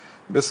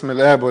باسم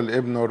الآب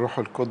والابن والروح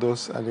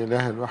القدس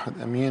الإله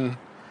الواحد أمين.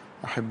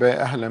 أحبائي،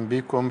 أهلا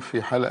بكم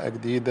في حلقة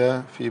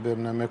جديدة في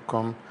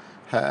برنامجكم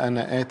ها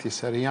أنا آتي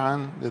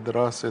سريعا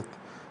لدراسة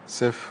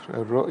سفر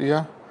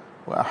الرؤيا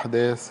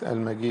وأحداث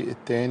المجيء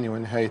الثاني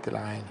ونهاية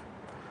العالم.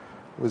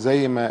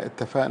 وزي ما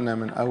اتفقنا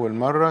من أول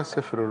مرة،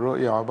 سفر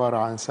الرؤيا عبارة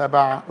عن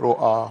 7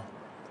 رؤى.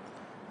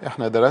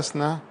 احنا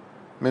درسنا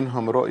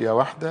منهم رؤية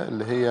واحدة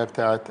اللي هي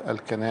بتاعت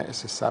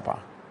الكنائس السبعة.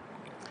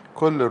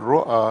 كل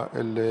الرؤى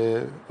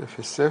اللي في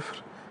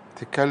السفر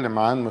تتكلم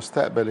عن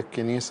مستقبل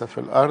الكنيسة في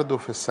الأرض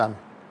وفي السماء.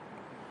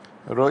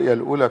 الرؤية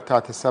الأولى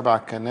بتاعت ال7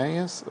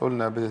 كنايس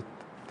قلنا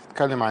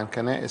بتتكلم عن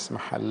كنائس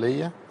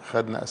محلية،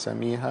 خدنا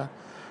أساميها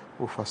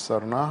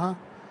وفسرناها،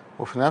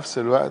 وفي نفس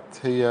الوقت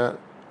هي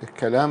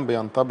الكلام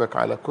بينطبق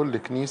على كل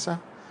كنيسة،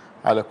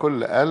 على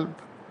كل قلب،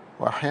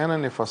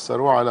 وأحيانا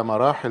يفسروه على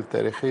مراحل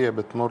تاريخية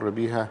بتمر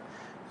بيها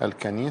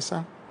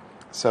الكنيسة،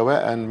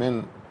 سواء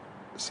من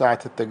ساعة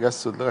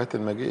التجسد لغاية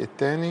المجيء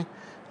الثاني،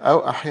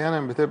 أو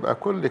أحيانا بتبقى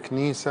كل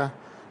كنيسة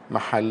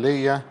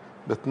محلية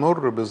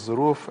بتمر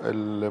بالظروف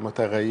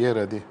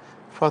المتغيرة دي.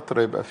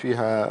 فترة يبقى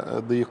فيها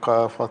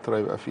ضيقة، فترة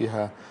يبقى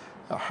فيها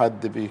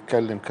حد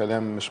بيتكلم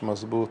كلام مش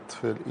مظبوط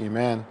في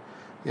الإيمان.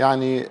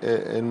 يعني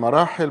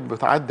المراحل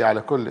بتعدي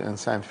على كل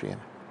إنسان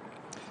فينا.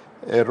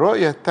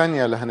 الرؤية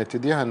الثانية اللي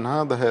هنبتديها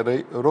النهاردة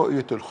هي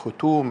رؤية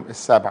الختوم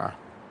السبعة،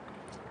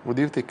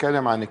 ودي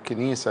بتتكلم عن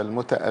الكنيسة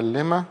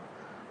المتألمة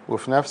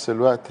وفي نفس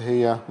الوقت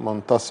هي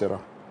منتصرة،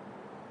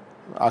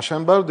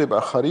 عشان برضه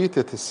يبقى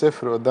خريطة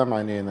السفر قدام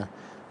عينينا.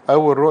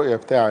 أول رؤية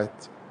بتاعت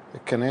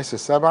الكنائس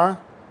السبعة،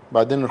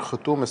 بعدين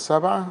الختوم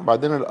السبعة،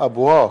 بعدين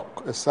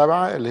الأبواق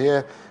السبعة اللي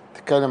هي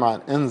تتكلم عن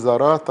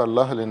إنذارات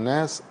الله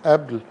للناس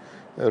قبل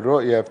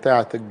الرؤية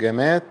بتاعت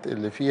الجماد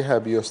اللي فيها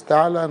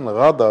بيستعلن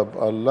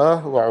غضب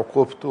الله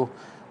وعقوبته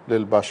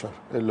للبشر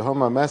اللي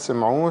هم ما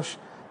سمعوش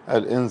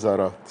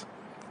الإنذارات.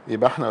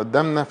 يبقى احنا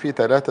قدامنا في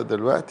 3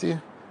 دلوقتي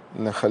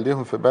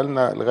نخليهم في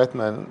بالنا لغاية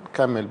ما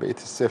نكمل بقية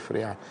السفر.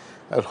 يعني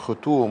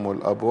الختوم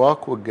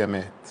والأبواق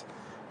والجماد.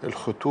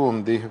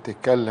 الختوم دي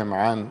بتتكلم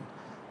عن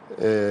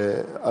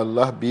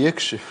الله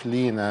بيكشف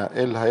لينا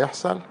ايه اللي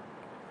هيحصل،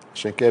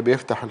 عشان كده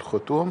بيفتح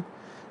الختوم.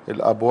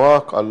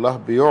 الأبواق الله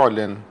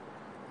بيعلن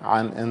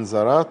عن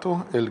انذاراته.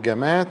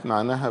 الجماد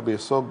معناها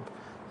بيصب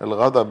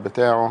الغضب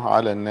بتاعه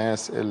على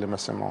الناس اللي ما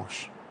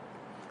سمعوش.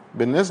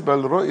 بالنسبة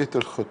لرؤية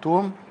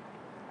الختوم،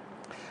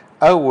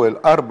 أول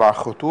 4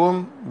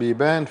 ختوم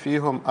بيبان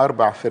فيهم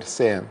 4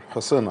 فرسان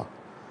حصنة.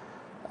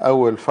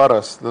 أول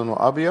فرس لونه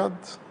أبيض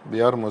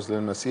بيرمز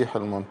للمسيح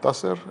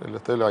المنتصر اللي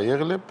طلع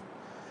يغلب،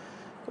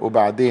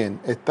 وبعدين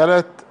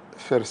ال3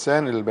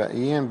 فرسان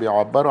الباقيين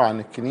بيعبروا عن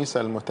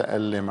الكنيسة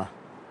المتألمة.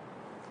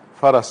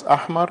 فرس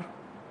أحمر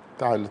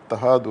بتاع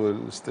الاضطهاد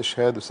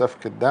والاستشهاد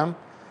وسفك الدم،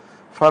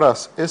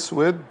 فرس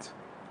أسود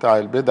بتاع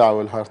البدع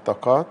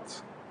والهرطقات،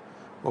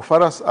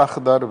 وفرس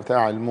أخضر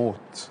بتاع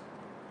الموت.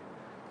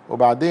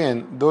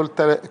 وبعدين دول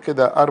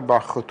كده 4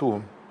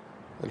 ختوم: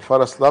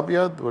 الفرس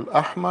الأبيض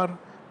والأحمر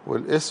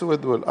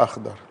والأسود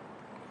والأخضر.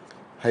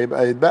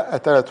 هيبقى يتبقى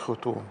 3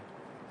 ختوم.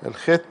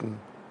 الختم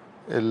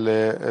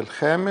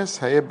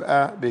الخامس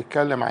هيبقى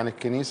بيتكلم عن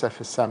الكنيسة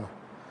في السماء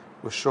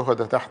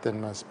والشهداء تحت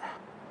المذبح.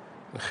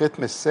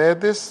 الختم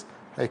السادس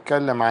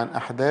هيتكلم عن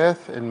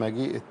أحداث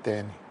المجيء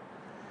الثاني.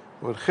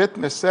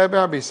 والختم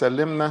السابع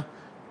بيسلمنا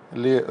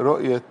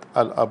لرؤية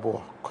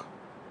الأبواق.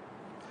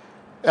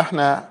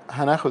 احنا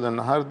هناخد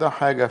النهاردة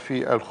حاجة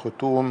في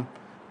الختوم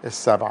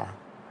السبعة.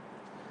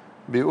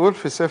 بيقول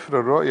في سفر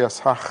الرؤيا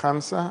اصحاح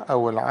 5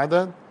 أول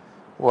عدد: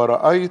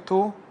 ورأيت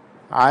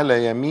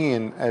على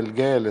يمين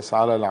الجالس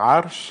على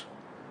العرش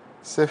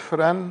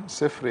سفرا،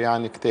 سفر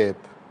يعني كتاب،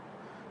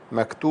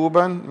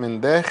 مكتوبا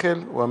من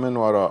داخل ومن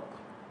وراء.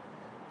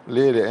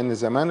 ليه؟ لأن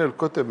زمان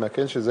الكتب ما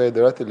كانش زي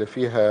دلوقتي اللي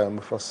فيها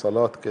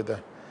مفصلات كده.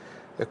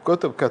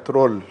 الكتب كانت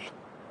رول،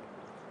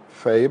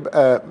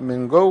 فيبقى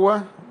من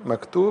جوه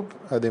مكتوب،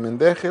 ادي من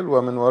داخل،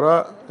 ومن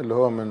وراء اللي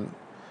هو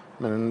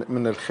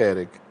من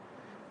الخارج.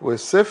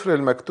 والسفر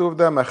المكتوب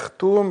ده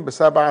مختوم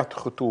ب7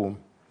 ختوم.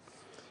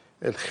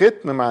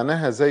 الختم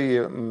معناها زي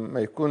ما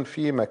يكون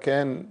في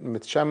مكان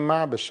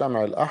متشمع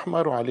بالشمع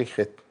الأحمر وعليه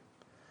ختم،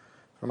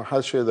 فما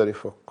حدش يقدر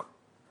يفك.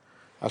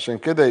 عشان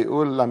كده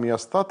يقول: لم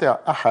يستطع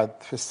أحد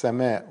في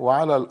السماء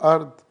وعلى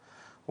الأرض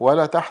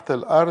ولا تحت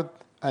الأرض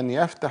أن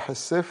يفتح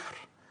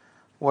السفر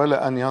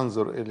ولا أن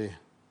ينظر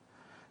إليه.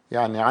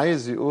 يعني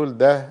عايز يقول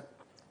ده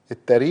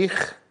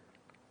التاريخ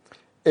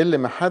اللي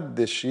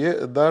محدش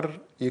يقدر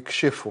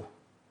يكشفه،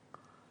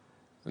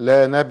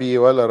 لا نبي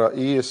ولا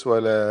رئيس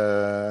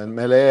ولا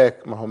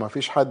ملاك. ما هو ما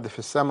فيش حد في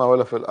السماء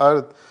ولا في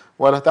الأرض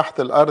ولا تحت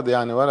الأرض،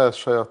 يعني ولا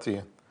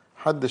الشياطين.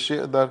 محدش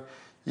يقدر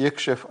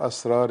يكشف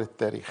أسرار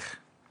التاريخ.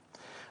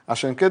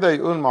 عشان كده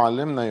يقول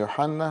معلمنا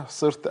يوحنا: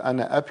 صرت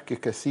أنا أبكي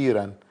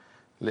كثيرا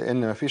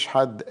لأن ما فيش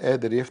حد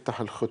قادر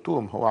يفتح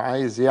الختوم. هو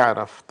عايز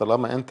يعرف،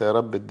 طالما أنت يا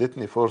رب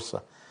اديتني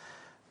فرصة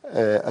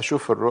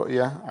أشوف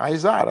الرؤية،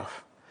 عايز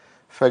أعرف.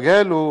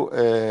 فجاله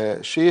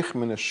شيخ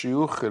من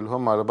الشيوخ اللي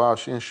هم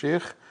 24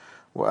 شيخ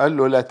وقال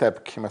له: لا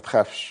تبكي، ما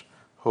تخافش.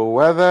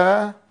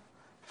 هوذا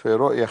في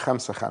رؤية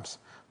 5:5: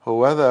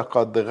 هوذا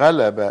قد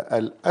غلب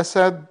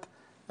الأسد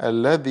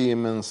الذي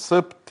من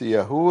سبط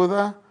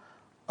يهوذا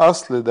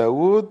أصل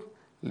داود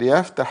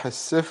ليفتح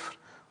السفر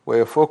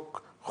ويفك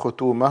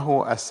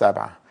ختومه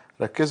السبعة.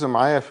 ركزوا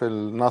معايا في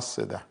النص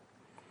ده.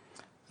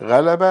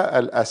 غلب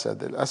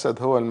الأسد،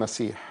 الأسد هو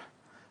المسيح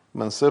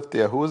من سبط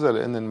يهوذا،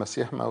 لأن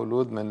المسيح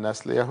مولود من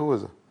نسل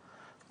يهوذا.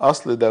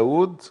 أصل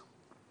داود،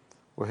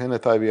 وهنا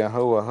طيب يعني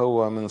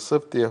هو من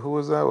سبط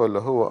يهوذا ولا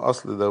هو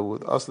أصل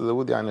داود؟ أصل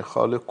داود يعني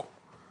خالقه.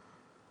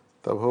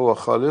 طب هو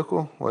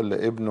خالقه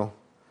ولا ابنه؟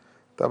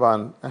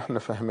 طبعا احنا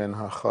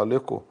فاهمينها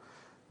خالقه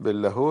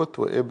باللاهوت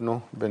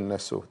وابنه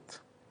بالناسوت.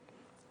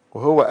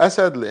 وهو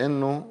أسد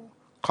لأنه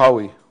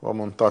قوي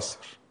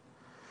ومنتصر.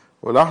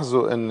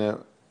 ولاحظوا ان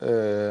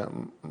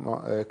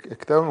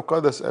الكتاب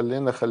المقدس قال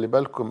لنا خلي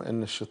بالكم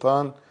ان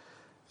الشيطان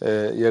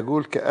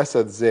يجول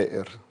كأسد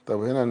زائر.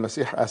 طب هنا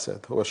المسيح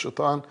أسد، هو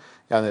الشيطان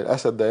يعني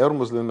الأسد ده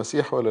يرمز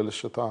للمسيح ولا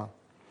للشيطان؟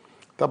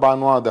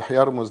 طبعا واضح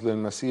يرمز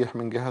للمسيح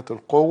من جهة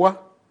القوة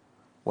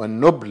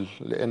والنبل،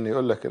 لأن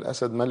يقول لك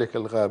الأسد ملك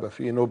الغابة،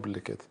 فيه نبل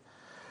كده.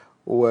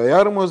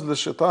 ويرمز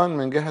للشيطان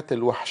من جهة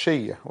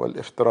الوحشية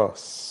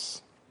والافتراس.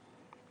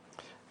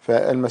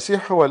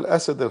 فالمسيح هو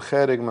الأسد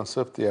الخارج من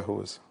سبط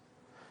يهوذا،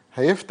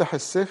 هيفتح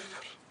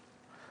السفر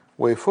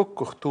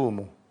ويفك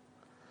ختومه،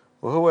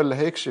 وهو اللي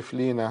هيكشف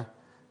لينا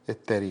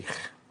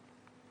التاريخ.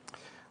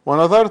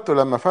 ونظرت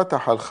لما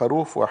فتح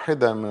الخروف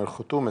واحدا من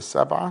الختوم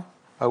السبعة،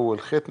 أول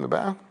ختم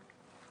بقى،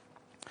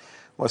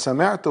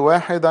 وسمعت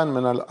واحدا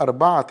من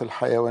الأربعة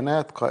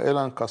الحيوانات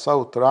قائلا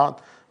كصوت رعد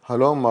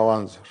هلم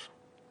وانظر.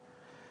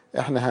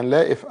 احنا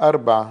هنلاقي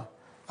في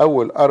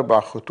أول 4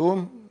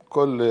 ختوم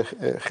كل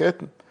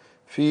ختم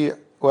في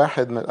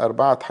واحد من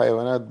الأربعة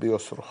حيوانات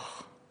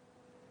بيصرخ.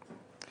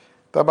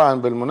 طبعا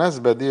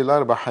بالمناسبة دي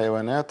ال4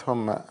 حيوانات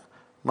هم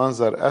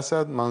منظر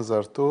أسد،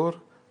 منظر طور،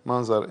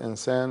 منظر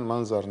إنسان،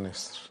 منظر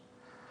نسر.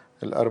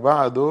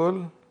 ال4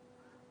 دول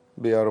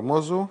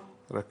بيرمزوا،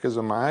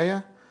 ركزوا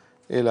معايا،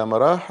 إلى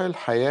مراحل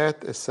حياة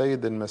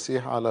السيد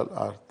المسيح على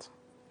الأرض.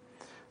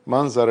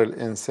 منظر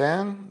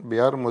الإنسان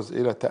بيرمز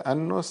إلى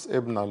تأنس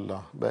ابن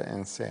الله بقى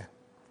إنسان.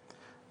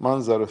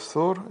 منظر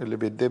الثور اللي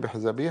بيتذبح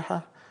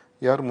ذبيحة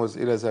يرمز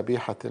إلى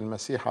ذبيحة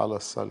المسيح على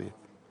الصليب.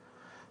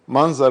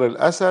 منظر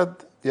الأسد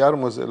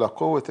يرمز إلى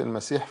قوة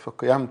المسيح في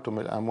قيامته من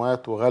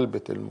الأموات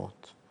وغلبة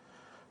الموت.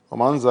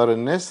 ومنظر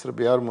النسر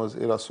بيرمز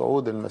إلى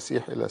صعود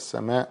المسيح إلى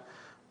السماء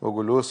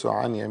وجلوسه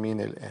عن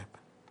يمين الآب.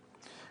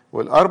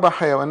 وال4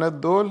 حيوانات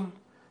دول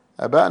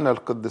أبائنا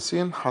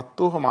القديسين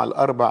حطوهم على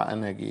ال4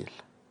 أناجيل،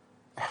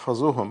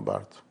 احفظوهم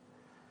برضو.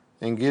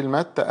 إنجيل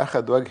متى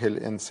أخذ وجه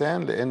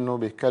الإنسان لأنه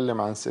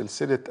بيتكلم عن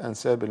سلسلة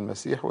أنساب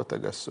المسيح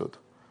وتجسده.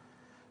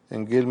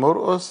 إنجيل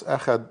مرقس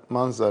أخذ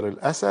منظر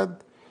الأسد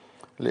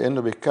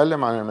لأنه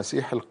بيتكلم عن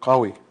المسيح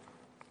القوي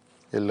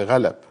اللي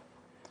غلب.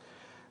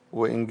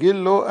 وإنجيل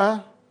لوقا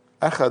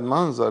أخذ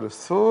منظر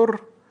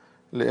الثور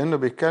لأنه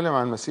بيتكلم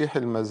عن المسيح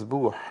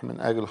المذبوح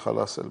من أجل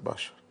خلاص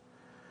البشر.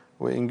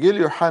 وإنجيل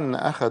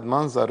يوحنا أخذ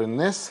منظر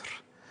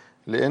النسر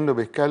لأنه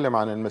بيتكلم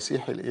عن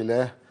المسيح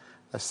الإله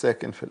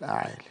الساكن في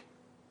الأعالي.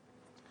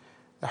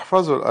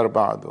 احفظوا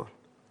ال4 دول.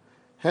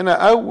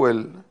 هنا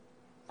أول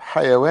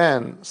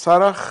حيوان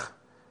صرخ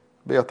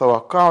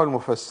بيتوقعوا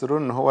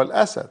المفسرون إن هو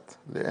الأسد،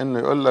 لأنه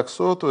يقول لك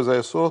صوته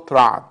زي صوت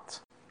رعد،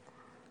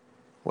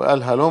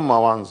 وقال هلم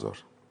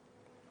وانظر.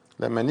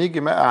 لما نيجي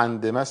بقى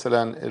عند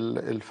مثلا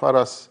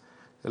الفرس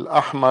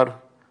الأحمر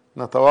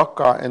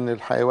نتوقع إن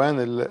الحيوان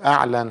اللي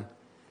أعلن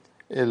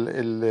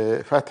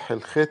فتح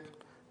الختم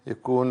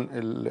يكون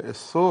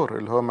الثور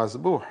اللي هو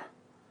مذبوح،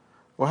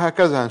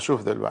 وهكذا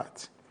هنشوف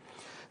دلوقتي.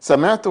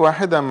 سمعت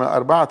واحدا من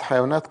 4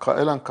 حيوانات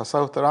قائلا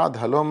كصوت رعد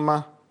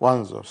هلم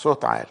وانظر،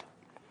 صوت عالي.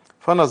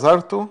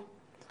 فنظرت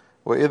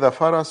وإذا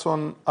فرس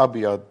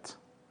أبيض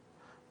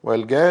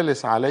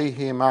والجالس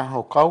عليه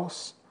معه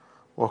قوس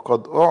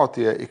وقد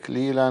أعطي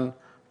إكليلا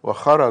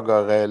وخرج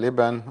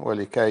غالبا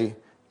ولكي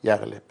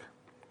يغلب.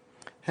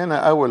 هنا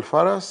أول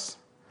فرس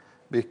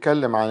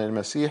بيتكلم عن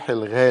المسيح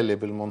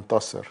الغالب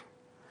المنتصر.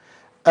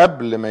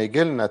 قبل ما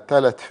يجيلنا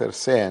ال3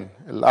 فرسان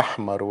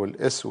الأحمر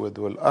والأسود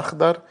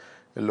والأخضر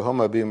اللي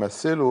هما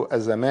بيمثلوا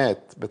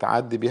أزمات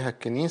بتعدي بيها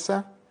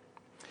الكنيسة،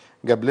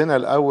 جاب لنا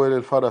الأول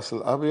الفرس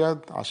الأبيض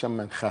عشان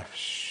ما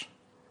نخافش.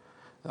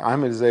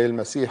 عامل زي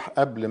المسيح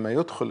قبل ما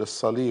يدخل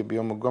الصليب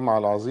يوم الجمعة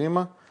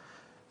العظيمة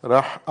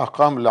راح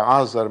أقام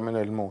لعازر من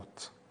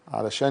الموت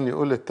علشان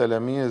يقول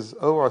للتلاميذ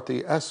اوعوا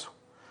تيأسوا،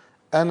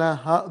 أنا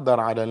هقدر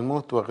على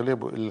الموت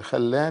واغلبه. اللي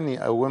خلاني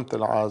قومت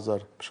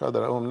لعازر مش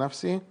هقدر أقوم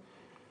نفسي.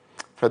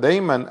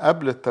 فدايما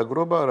قبل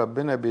التجربة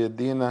ربنا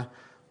بيدينا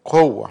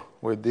قوة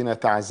ويدينا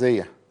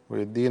تعزية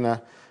ويدينا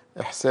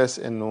إحساس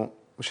إنه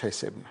مش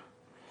هيسيبنا.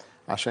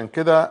 عشان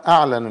كده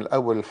أعلن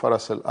الأول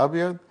الفرس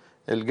الأبيض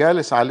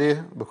الجالس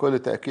عليه بكل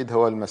تأكيد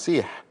هو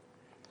المسيح،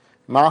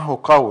 معه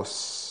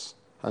قوس،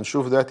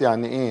 هنشوف دلوقتي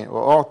يعني إيه،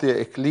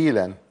 وأعطي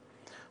إكليلا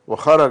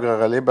وخرج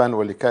غالبا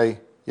ولكي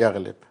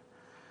يغلب.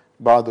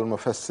 بعض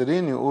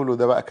المفسرين يقولوا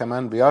ده بقى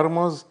كمان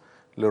بيرمز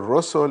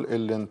للرسل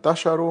اللي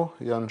انتشروا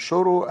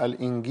ينشروا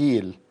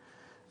الإنجيل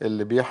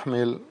اللي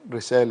بيحمل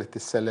رسالة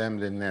السلام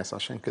للناس،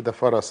 عشان كده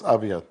فرس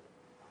أبيض.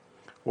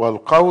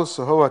 والقوس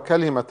هو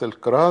كلمة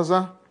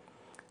الكرازة،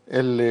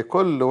 اللي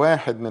كل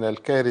واحد من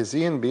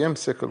الكارزين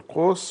بيمسك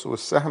القوس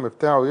والسهم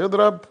بتاعه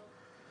يضرب،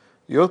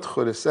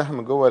 يدخل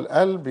السهم جوه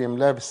القلب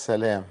يملاه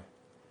بالسلام،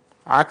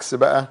 عكس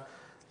بقى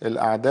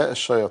الأعداء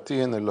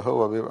الشياطين اللي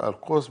هو بيبقى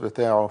القوس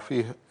بتاعه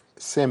فيه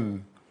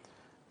سم.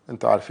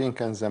 انتوا عارفين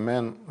كان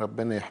زمان،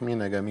 ربنا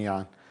يحمينا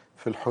جميعا،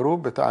 في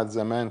الحروب بتاعت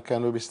زمان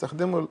كانوا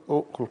بيستخدموا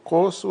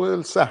القوس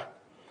والسهم،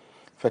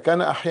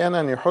 فكان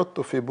أحيانا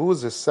يحطوا في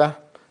بوز السهم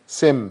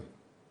سم،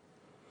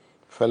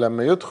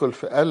 فلما يدخل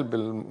في قلب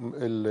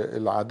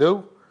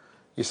العدو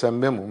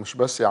يسممه مش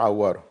بس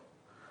يعوره.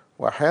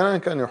 وأحيانا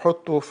كان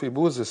يحطوا في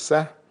بوز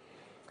السهم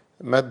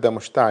مادة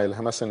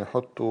مشتعلة، مثلا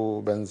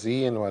يحطوا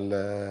بنزين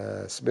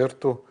ولا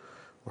سبيرتو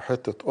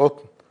وحتة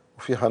قطن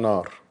وفيها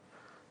نار،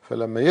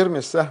 فلما يرمي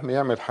السهم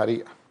يعمل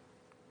حريقة.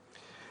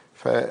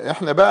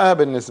 فإحنا بقى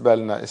بالنسبة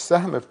لنا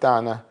السهم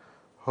بتاعنا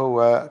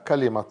هو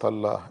كلمة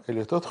الله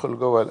اللي تدخل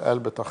جوه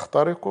القلب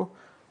تخترقه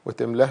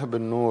وتملاه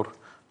بالنور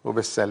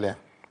وبالسلام.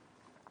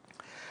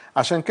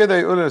 عشان كده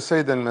يقول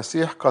السيد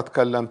المسيح: قد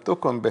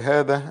كلمتكم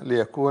بهذا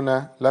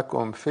ليكون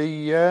لكم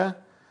في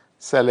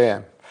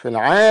سلام، في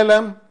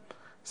العالم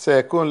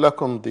سيكون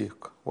لكم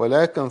ضيق،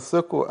 ولكن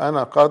ثقوا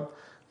أنا قد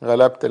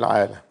غلبت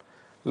العالم.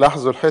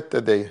 لاحظوا الحتة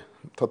دي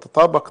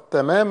تتطابق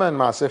تماما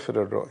مع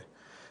سفر الرؤيا.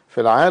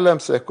 في العالم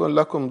سيكون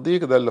لكم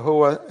ضيق، ده اللي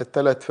هو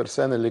الثلاث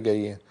فرسان اللي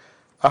جايين،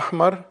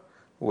 أحمر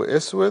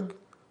وأسود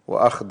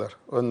وأخضر.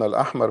 قلنا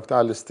الأحمر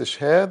بتاع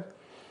الاستشهاد،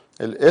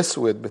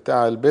 الأسود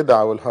بتاع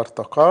البدع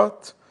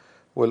والهرطقات،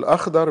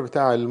 والأخضر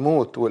بتاع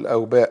الموت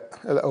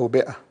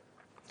والأوبئة.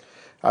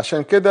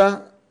 عشان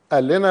كده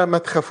قال لنا ما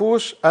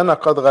تخافوش، أنا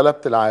قد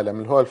غلبت العالم،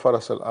 اللي هو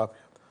الفرس الأبيض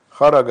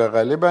خرج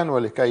غالبا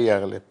ولكي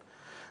يغلب.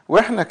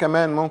 وإحنا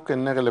كمان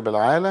ممكن نغلب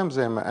العالم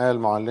زي ما قال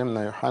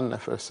معلمنا يوحنا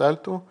في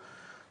رسالته: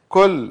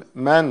 كل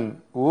من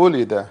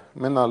ولد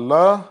من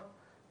الله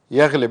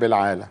يغلب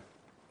العالم.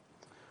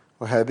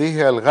 وهذه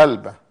هي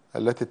الغلبة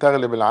التي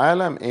تغلب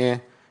العالم،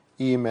 إيه؟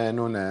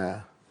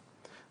 إيماننا.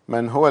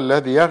 من هو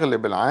الذي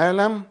يغلب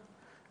العالم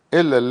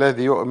إلا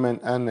الذي يؤمن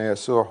أن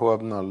يسوع هو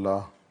ابن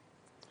الله.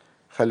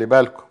 خلي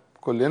بالكم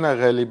كلنا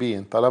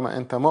غالبين، طالما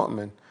أنت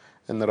مؤمن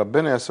أن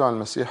ربنا يسوع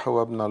المسيح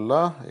هو ابن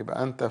الله،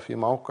 يبقى أنت في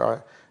موقع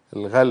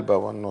الغلبة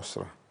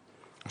والنصرة.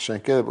 عشان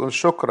كده بقول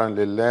شكرا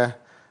لله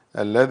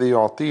الذي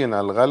يعطينا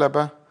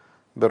الغلبة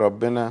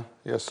بربنا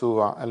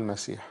يسوع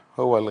المسيح،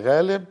 هو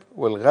الغالب،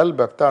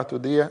 والغلبة بتاعته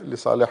دي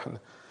لصالحنا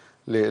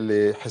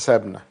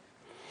لحسابنا.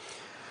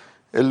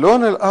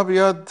 اللون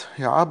الأبيض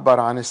يعبر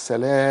عن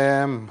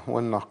السلام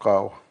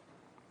والنقاوة.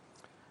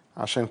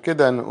 عشان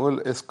كده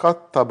نقول: إذ قد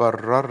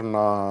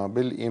تبررنا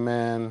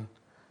بالإيمان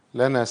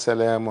لنا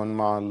سلام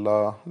مع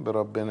الله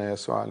بربنا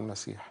يسوع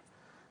المسيح.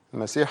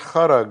 المسيح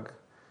خرج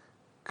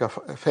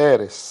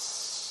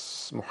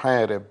كفارس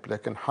محارب،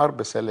 لكن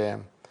حرب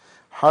سلام،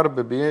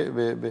 حرب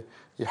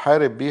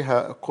يحارب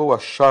بيها قوى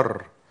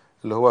الشر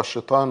اللي هو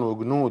الشيطان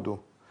وجنوده،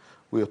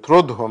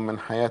 ويطردهم من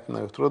حياتنا،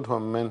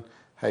 يطردهم من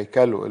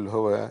هيكله اللي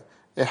هو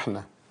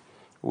إحنا،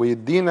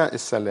 ويدينا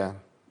السلام.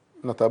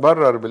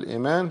 نتبرر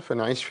بالإيمان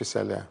فنعيش في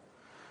سلام،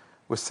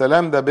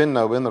 والسلام ده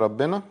بيننا وبين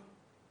ربنا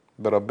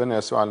بربنا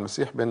يسوع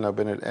المسيح، بيننا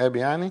وبين الآب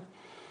يعني،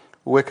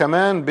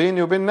 وكمان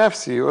بيني وبين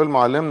نفسي. يقول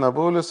معلمنا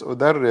بولس: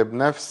 أدرب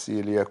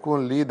نفسي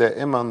ليكون لي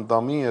دائما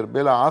ضمير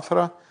بلا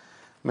عثرة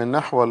من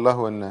نحو الله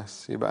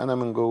والناس. يبقى أنا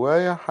من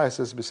جوايا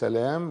حاسس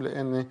بسلام،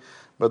 لأني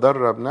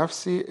بدرب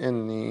نفسي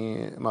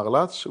أني ما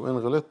أغلطش، وإن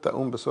غلطت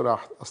أقوم بسرعة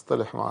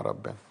أصطلح مع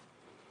ربنا.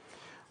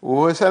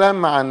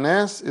 وسلام مع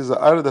الناس: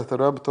 إذا أردت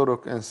الرب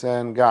طرق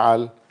إنسان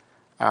جعل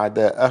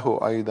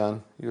أعداءه أيضا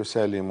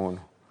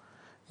يسالمونه.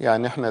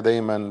 يعني احنا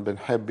دايما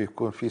بنحب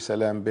يكون في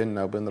سلام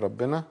بيننا وبين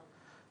ربنا،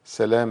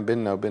 سلام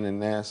بيننا وبين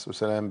الناس،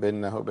 وسلام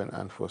بيننا وبين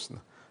أنفسنا.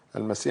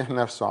 المسيح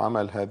نفسه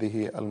عمل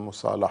هذه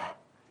المصالحة،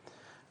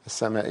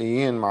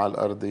 السمائيين مع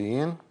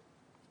الأرضيين،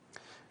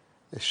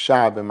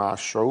 الشعب مع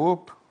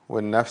الشعوب،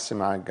 والنفس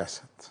مع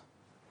الجسد.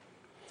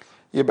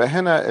 يبقى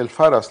هنا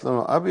الفرس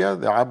لونه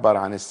أبيض يعبر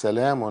عن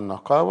السلام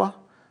والنقاوة،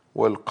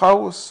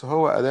 والقوس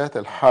هو أداة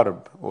الحرب.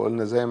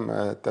 وقلنا زي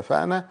ما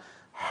اتفقنا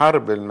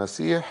حرب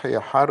المسيح هي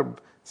حرب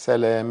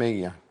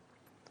سلامية.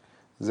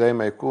 زي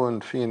ما يكون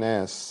في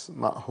ناس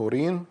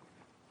مقهورين،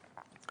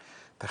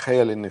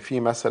 تخيل ان في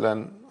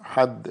مثلا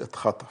حد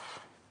اتخطف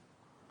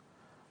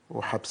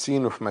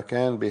وحابسينه في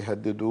مكان،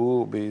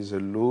 بيهددوه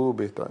بيذلوه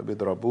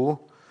بيضربوه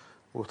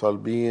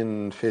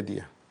وطالبين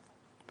فدية،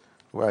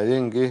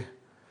 وبعدين جه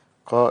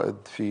قائد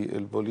في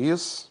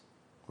البوليس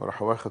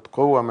وراح واخد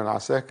قوة من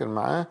العساكر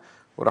معاه،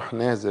 وراح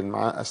نازل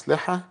معاه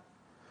أسلحة،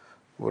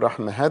 وراح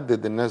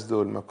مهدد الناس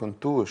دول: ما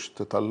كنتوش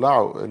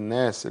تطلعوا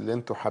الناس اللي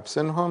انتوا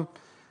حابسينهم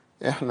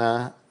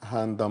احنا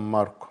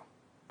هندمركم.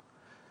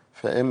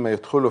 فإما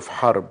يدخلوا في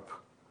حرب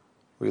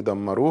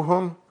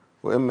ويدمروهم،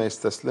 وإما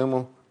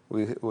يستسلموا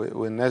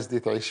والناس دي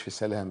تعيش في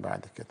سلام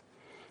بعد كده.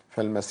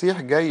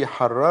 فالمسيح جاي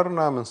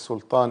يحررنا من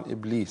سلطان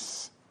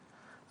إبليس،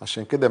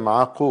 عشان كده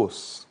معاه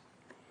قوس.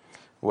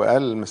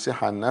 وقال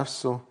المسيح عن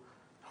نفسه: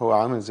 هو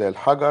عامل زي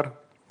الحجر،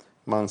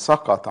 من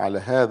سقط على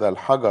هذا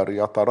الحجر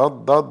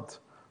يتردد،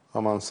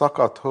 ومن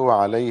سقط هو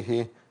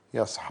عليه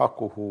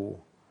يسحقه.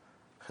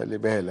 خلي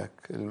بالك،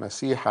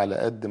 المسيح على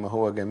قد ما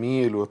هو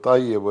جميل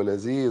وطيب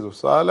ولذيذ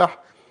وصالح،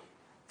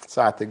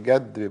 ساعة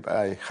الجد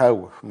بيبقى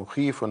يخوف،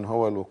 مخيف ان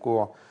هو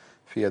الوقوع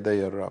في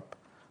يدي الرب.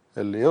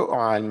 اللي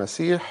يقع على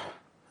المسيح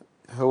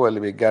هو اللي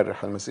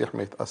بيجرح، المسيح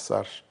ما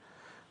يتأثرش،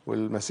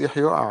 والمسيح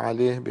يقع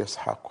عليه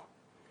بيسحقه.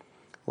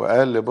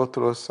 وقال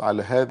لبطرس: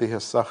 على هذه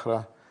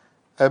الصخرة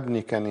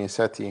أبني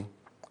كنيستي،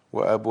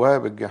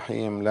 وأبواب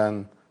الجحيم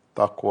لن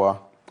تقوى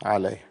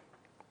عليه.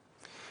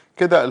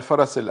 كده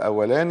الفرس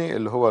الأولاني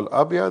اللي هو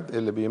الأبيض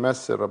اللي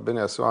بيمثل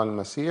ربنا يسوع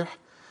المسيح،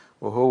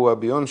 وهو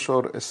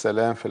بينشر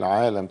السلام في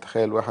العالم.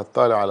 تخيل واحد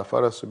طالع على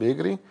فرس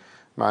وبيجري،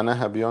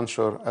 معناها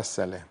بينشر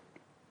السلام.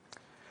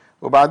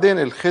 وبعدين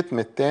الختم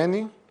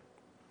الثاني،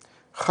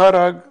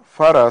 خرج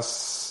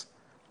فرس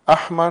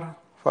أحمر،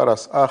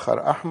 فرس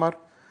آخر أحمر،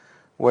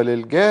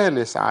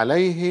 وللجالس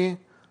عليه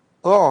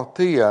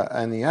أعطي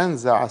أن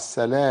ينزع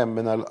السلام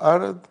من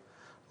الأرض،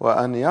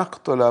 وأن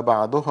يقتل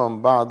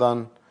بعضهم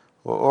بعضا،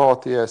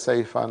 وأعطي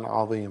سيفا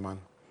عظيما.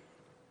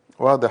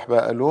 واضح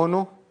بقى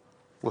لونه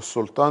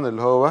والسلطان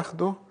اللي هو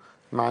واخده،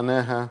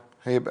 معناها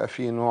هيبقى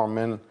فيه نوع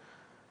من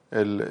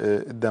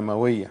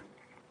الدموية.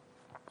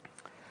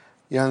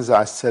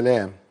 ينزع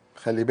السلام،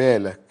 خلي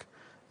بالك،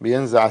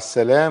 بينزع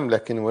السلام،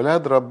 لكن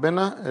ولاد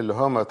ربنا اللي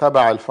هم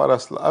تبع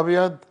الفرس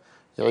الأبيض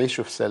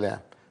يعيشوا في سلام.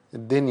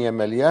 الدنيا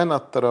مليانة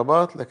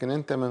اضطرابات، لكن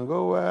انت من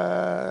جوه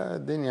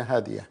الدنيا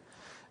هادية.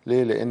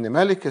 ليه؟ لأن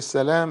ملك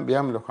السلام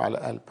بيملك على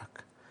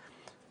قلبك.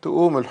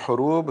 تقوم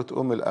الحروب،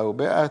 تقوم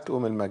الأوبئة،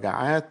 تقوم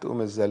المجاعات،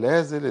 تقوم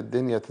الزلازل،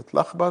 الدنيا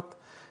تتلخبط،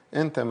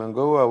 انت من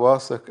جوه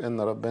واثق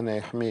ان ربنا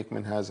يحميك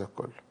من هذا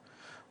كله.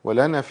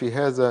 ولنا في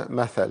هذا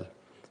مثل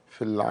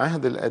في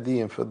العهد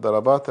القديم، في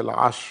الضربات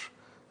العشر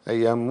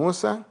أيام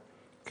موسى،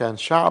 كان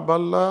شعب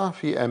الله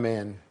في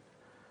أمان،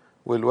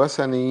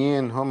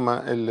 والوثنيين هم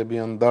اللي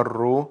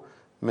بينضروا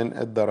من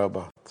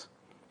الضربات.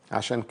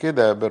 عشان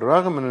كده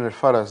بالرغم من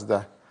الفرس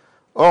ده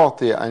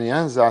أعطي أن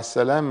ينزع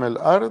السلام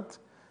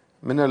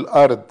من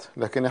الأرض،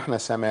 لكن احنا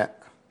سماء،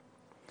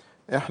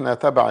 احنا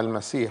تبع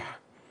المسيح،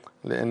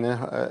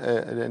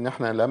 لأن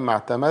احنا لما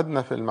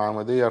اعتمدنا في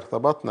المعمودية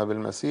ارتبطنا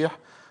بالمسيح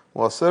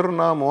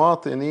وصرنا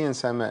مواطنين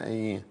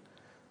سمائيين،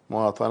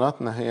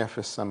 مواطنتنا هي في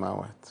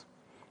السماوات.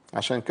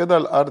 عشان كده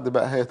الأرض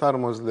بقى هي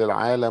ترمز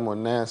للعالم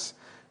والناس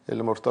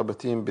اللي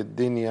مرتبطين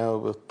بالدنيا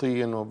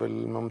وبالطين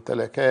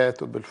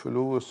وبالممتلكات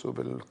وبالفلوس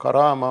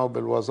وبالكرامة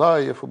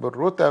وبالوظائف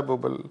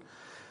وبالرتب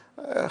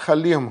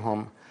خليهم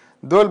هم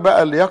دول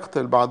بقى اللي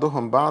يقتل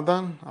بعضهم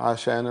بعضا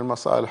عشان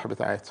المصالح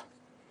بتاعتهم.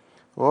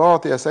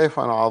 وأعطي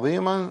سيفا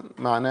عظيما،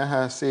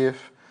 معناها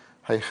سيف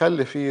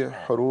هيخلي فيه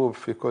حروب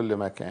في كل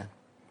مكان.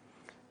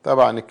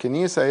 طبعا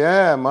الكنيسة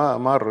يا ما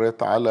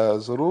مرت على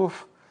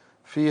ظروف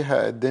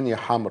فيها الدنيا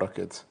حمرة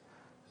كده،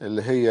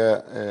 اللي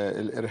هي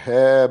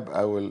الإرهاب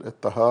أو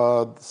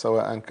الاضطهاد،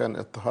 سواء كان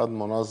اضطهاد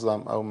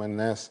منظم أو من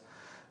ناس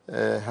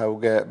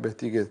هوجاء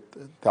بتيجي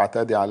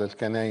تعتدي على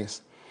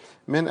الكنائس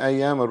من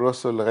أيام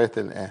الرسل لغاية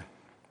الآن.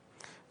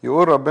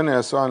 يقول ربنا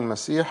يسوع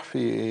المسيح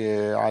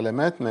في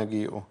علامات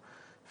مجيئه: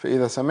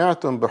 فإذا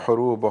سمعتم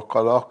بحروب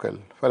وقلاقل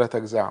فلا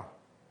تجزعوا،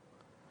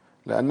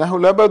 لأنه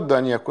لابد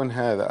أن يكون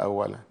هذا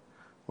أولا،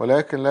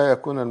 ولكن لا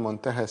يكون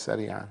المنتهى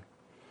سريعا.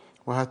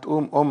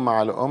 وهتقوم أمة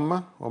على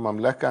أمة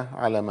ومملكة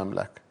على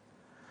مملكة،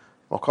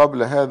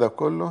 وقبل هذا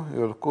كله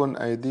يلقون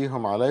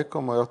أيديهم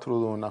عليكم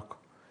ويطردونكم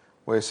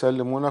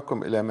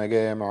ويسلمونكم إلى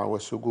مجامع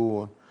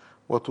وسجون،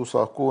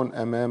 وتساقون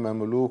أمام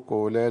ملوك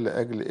وولاة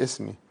لأجل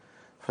اسمي،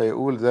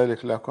 فيقول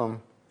ذلك لكم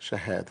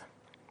شهادة.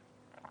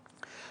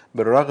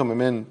 بالرغم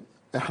من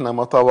احنا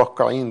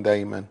متوقعين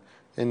دايما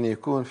ان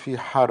يكون في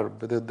حرب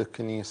ضد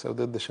الكنيسة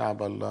وضد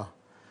شعب الله،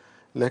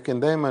 لكن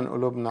دايما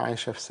قلوبنا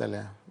عايشة في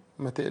سلام،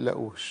 ما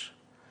تقلقوش.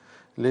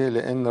 ليه؟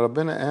 لأن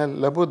ربنا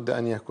قال لابد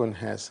أن يكون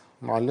هذا.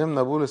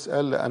 معلمنا بولس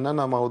قال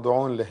لأننا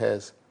موضوعون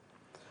لهذا.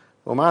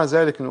 ومع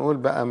ذلك نقول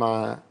بقى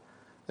مع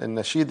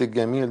النشيد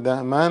الجميل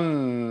ده: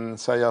 من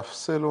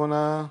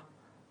سيفصلنا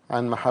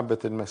عن محبة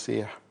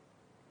المسيح؟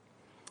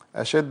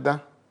 أشدة.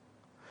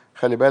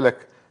 خلي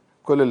بالك،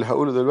 كل اللي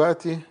هقوله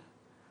دلوقتي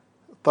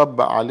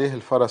طبق عليه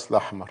الفرس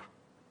الأحمر.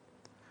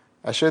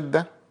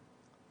 أشدة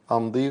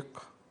أم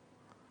ضيق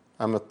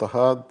أم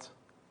اضطهاد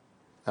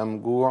أم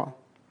جوع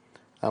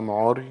أم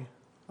عري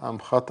أم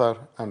خطر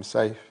أم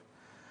سيف،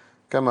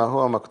 كما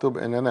هو مكتوب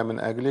إننا من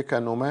أجلك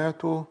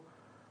نمات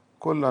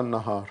كل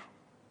النهار.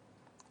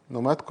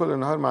 نمات كل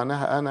النهار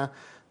معناها أنا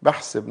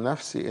بحسب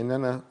نفسي إن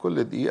أنا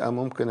كل دقيقة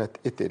ممكن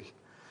أتقتل.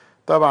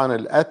 طبعا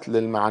القتل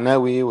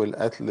المعنوي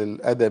والقتل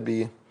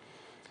الأدبي،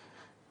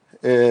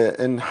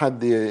 إن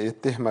حد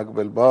يتهمك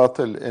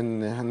بالباطل،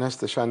 إن الناس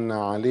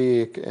تشنع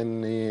عليك،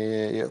 إن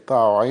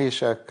يقطعوا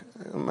عيشك،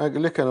 من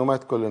أجلك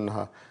نمات كل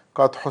النهار.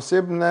 قد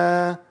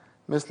حسبنا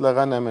مثل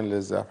غنم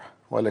للذبح،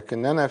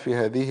 ولكننا في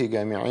هذه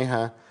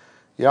جميعها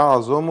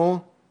يعظم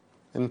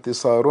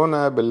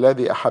انتصارنا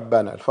بالذي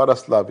أحبنا.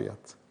 الفرس الأبيض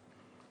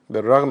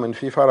بالرغم ان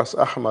في فرس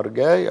احمر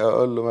جاي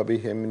اقول له ما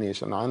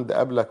بيهمنيش، انا عندي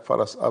قبلك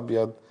فرس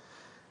ابيض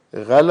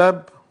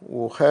غلب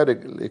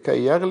وخارج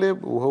لكي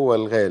يغلب وهو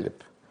الغالب.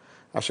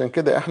 عشان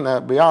كده احنا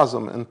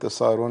بيعظم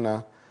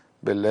انتصارنا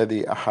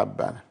بالذي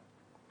احبنا.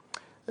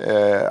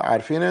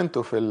 عارفين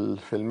انتوا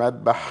في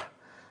المذبح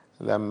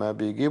لما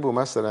بيجيبوا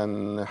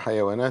مثلا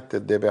حيوانات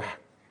تذبح،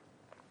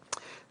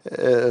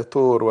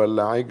 طور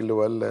ولا عجل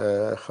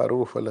ولا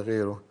خروف ولا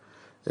غيره،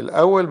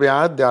 الأول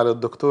بيعدي على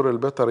الدكتور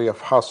البيطري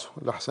يفحصه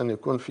لحسن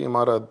يكون في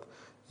مرض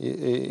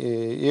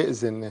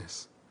يأذي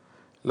الناس.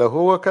 لو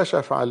هو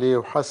كشف عليه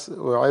وحس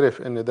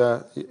وعرف ان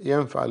ده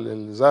ينفع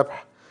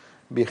للذبح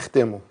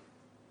بيختمه،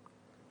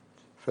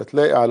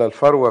 فتلاقي على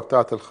الفروة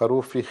بتاعة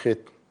الخروف في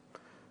ختم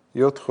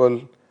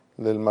يدخل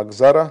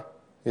للمجزرة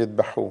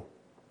يذبحوه.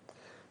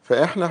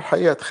 فاحنا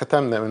الحقيقة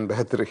اتختمنا من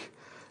بدري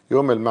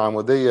يوم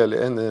المعمودية،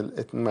 لأن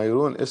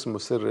الميرون اسمه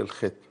سر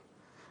الختم.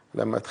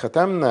 لما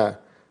اتختمنا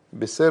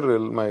بسر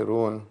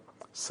الميرون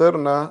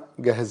صرنا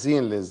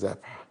جاهزين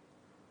للذبح،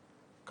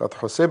 قد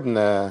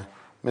حسبنا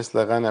مثل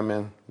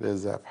غنم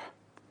للذبح،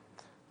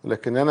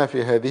 لكننا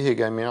في هذه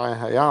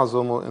جميعها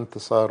يعظم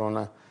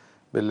انتصارنا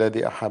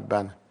بالذي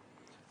أحبنا.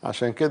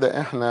 عشان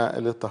كده احنا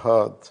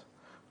الاضطهاد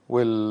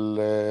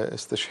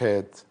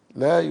والاستشهاد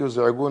لا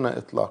يزعجونا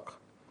إطلاقا.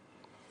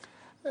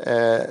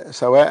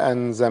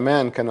 سواء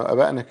زمان كانوا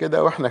أبائنا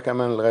كده وإحنا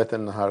كمان لغاية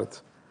النهاردة.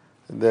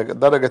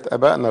 درجة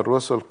أبائنا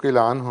الرسل قيل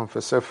عنهم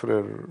في سفر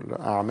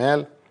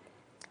الأعمال: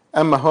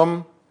 أما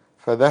هم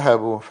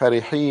فذهبوا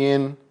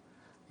فرحين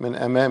من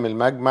أمام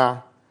المجمع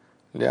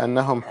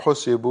لأنهم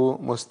حسبوا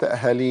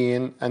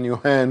مستأهلين أن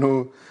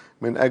يهانوا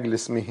من أجل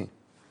اسمه.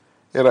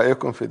 إيه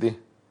رأيكم في دي؟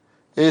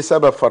 إيه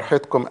سبب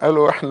فرحتكم؟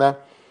 قالوا إحنا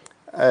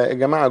يا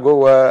جماعة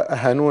جوه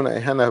أهانونا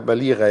إهانة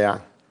بليغة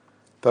يعني.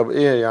 طب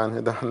ايه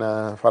يعني؟ ده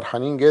احنا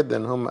فرحانين جدا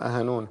ان هم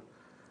اهانونا.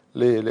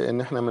 ليه؟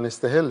 لان احنا ما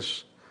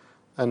نستاهلش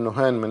ان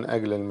نهان من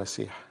اجل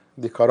المسيح.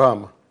 دي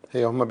كرامة،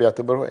 هي هم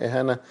بيعتبروها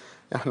اهانة،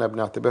 احنا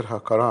بنعتبرها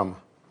كرامة.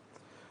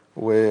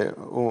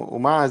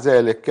 ومع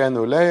ذلك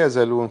كانوا لا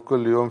يزالون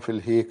كل يوم في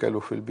الهيكل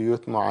وفي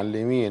البيوت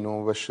معلمين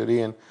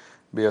ومبشرين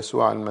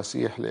بيسوع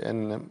المسيح،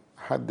 لان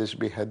محدش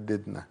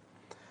بيهددنا،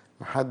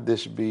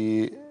 محدش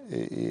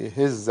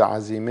بيهز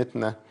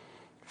عزيمتنا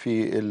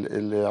في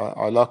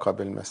العلاقة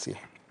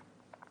بالمسيح.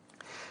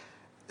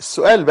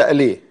 السؤال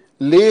بقى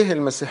ليه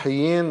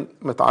المسيحيين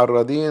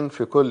متعرضين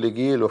في كل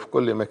جيل وفي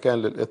كل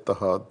مكان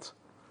للاضطهاد؟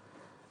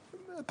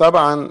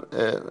 طبعا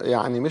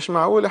يعني مش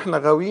معقول احنا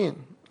غاويين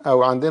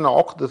او عندنا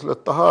عقدة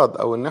الاضطهاد،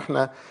 او ان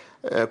احنا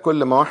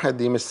كل ما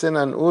واحد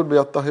يمسنا نقول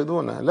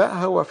بيضطهدونا.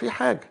 لا، هو في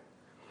حاجة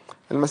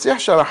المسيح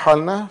شرحها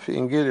لنا في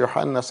انجيل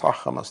يوحنا اصحاح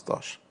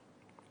 15.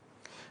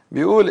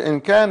 بيقول: ان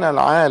كان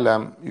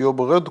العالم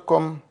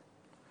يبغضكم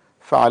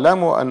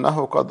فاعلموا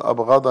انه قد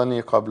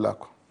ابغضني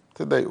قبلكم.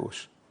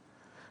 تضايقوش،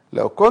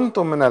 لو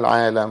كنتم من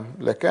العالم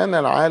لكان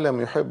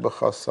العالم يحب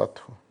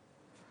خاصته.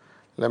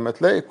 لما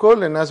تلاقي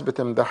كل الناس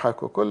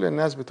بتمدحك وكل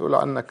الناس بتقول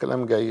عنك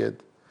كلام جيد،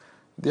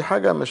 دي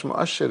حاجة مش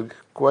مؤشر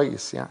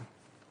كويس يعني،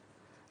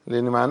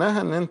 لأن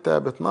معناها ان انت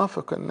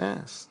بتنافق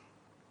الناس.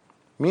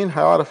 مين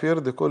هيعرف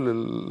يرضي كل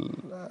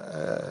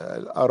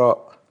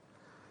الآراء؟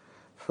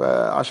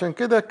 فعشان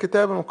كده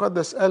الكتاب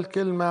المقدس قال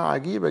كلمة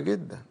عجيبة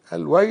جدا،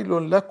 قال: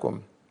 ويل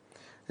لكم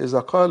إذا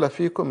قال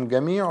فيكم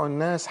جميع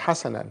الناس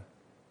حسنا.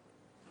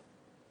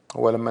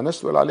 هو لما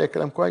الناس تقول عليه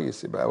كلام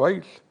كويس يبقى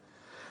ويل.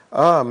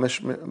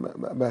 مش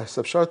بس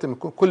بشرط ان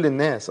يكون كل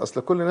الناس،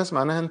 اصل كل الناس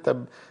معناها انت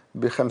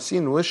ب50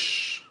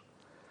 وش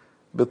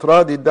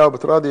بتراضي ده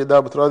وبتراضي ده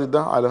وبتراضي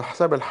ده على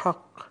حساب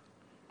الحق.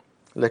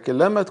 لكن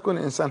لما تكون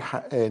انسان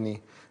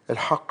حقاني،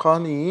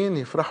 الحقانيين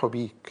يفرحوا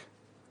بيك،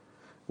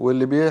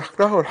 واللي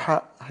بيكرهوا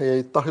الحق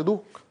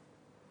هيضطهدوك.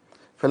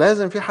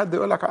 فلازم في حد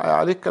يقولك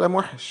عليك كلام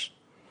وحش.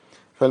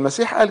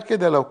 فالمسيح قال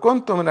كده: لو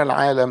كنت من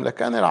العالم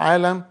لكان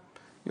العالم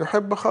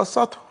يحب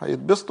خاصته،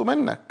 هيتبسطوا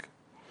منك.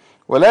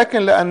 ولكن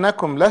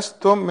لأنكم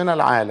لستم من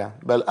العالم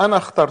بل أنا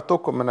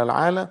اخترتكم من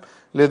العالم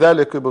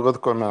لذلك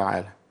يبغضكم من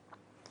العالم.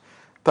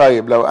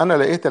 طيب لو أنا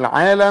لقيت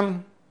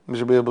العالم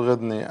مش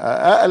بيبغضني،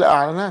 أقلق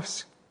على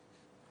نفسي.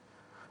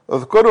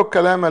 اذكروا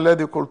الكلام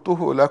الذي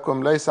قلته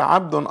لكم: ليس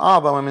عبد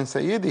أعظم من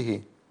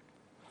سيده.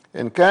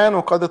 إن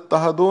كانوا قد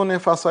اضطهدوني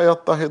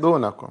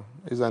فسيضطهدونكم.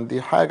 إذا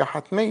دي حاجة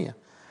حتمية.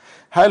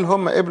 هل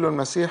هم قبلوا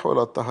المسيح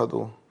ولا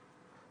اضطهدوه؟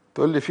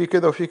 تقول لي في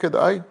كده وفي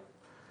كده. أي،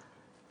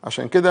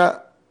 عشان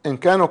كده إن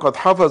كانوا قد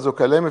حفظوا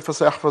كلامي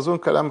فسيحفظون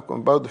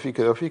كلامكم. برضه في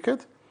كده وفي كده.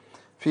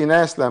 في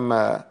ناس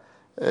لما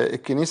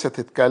الكنيسة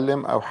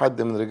تتكلم أو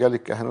حد من رجال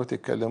الكهنوت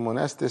يتكلموا،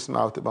 ناس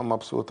تسمع وتبقى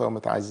مبسوطة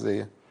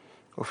ومتعزية،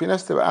 وفي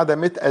ناس تبقى قاعدة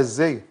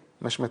متأذية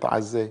مش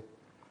متعزية.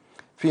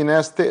 في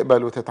ناس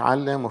تقبل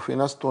وتتعلم، وفي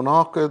ناس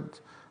تناقض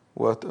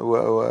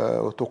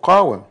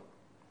وتقاوم.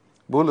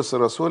 بولس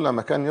الرسول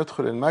لما كان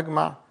يدخل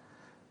المجمع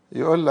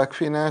يقول لك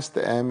في ناس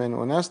تآمن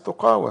وناس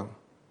تقاوم،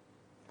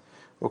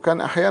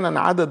 وكان أحيانا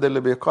عدد اللي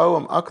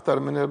بيقاوم أكتر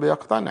من اللي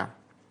بيقتنع.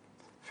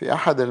 في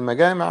أحد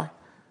المجامع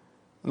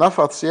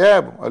نفض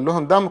ثيابه، قال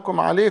لهم: دمكم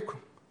عليكم،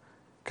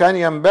 كان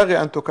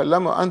ينبغي أن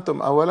تكلموا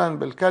أنتم أولا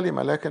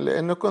بالكلمة، لكن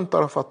لأنكم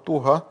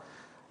رفضتوها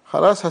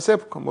خلاص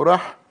هسيبكم.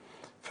 وراح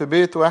في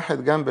بيت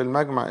واحد جنب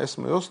المجمع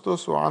اسمه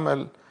يسطس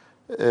وعمل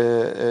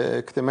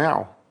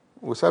اجتماعه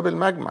وساب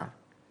المجمع.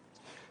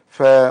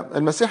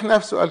 فالمسيح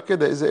نفسه قال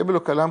كده: إذا قبلوا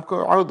كلامكم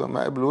اقعدوا،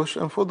 ما قبلوش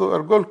انفضوا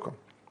أرجلكم.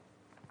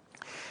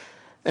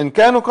 إن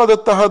كانوا قد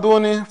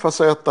اضطهدوني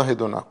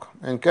فسيضطهدونكم،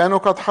 إن كانوا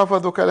قد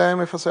حفظوا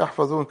كلامي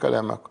فسيحفظون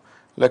كلامكم،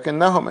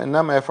 لكنهم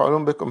إنما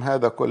يفعلون بكم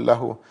هذا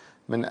كله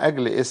من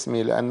أجل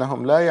اسمي،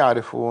 لأنهم لا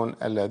يعرفون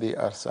الذي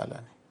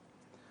أرسلني.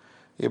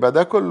 يبقى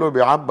ده كله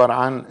بيعبر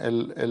عن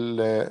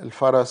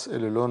الفرس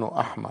اللي لونه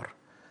أحمر،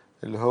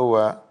 اللي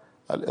هو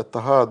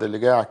الاضطهاد اللي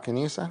جاء على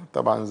الكنيسة.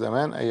 طبعا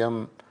زمان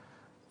أيام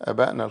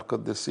أبائنا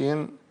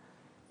القديسين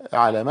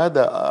على مدى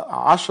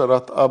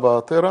 10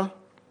 أباطرة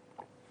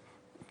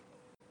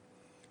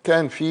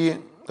كان في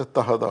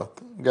اضطهادات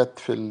جت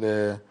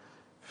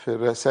في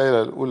الرسائل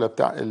الأولى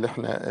اللي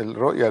احنا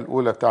الرؤيا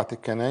الأولى بتاعت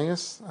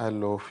الكنايس.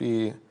 قال له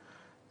في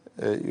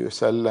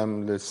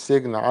يسلم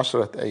للسجن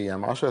 10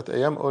 أيام. 10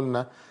 أيام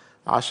قلنا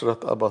 10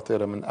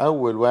 أباطرة، من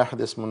أول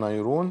واحد اسمه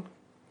نيرون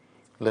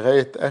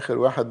لغاية آخر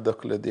واحد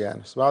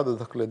دقلديانوس. بعد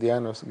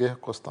دقلديانوس جه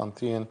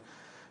قسطنطين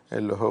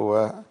اللي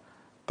هو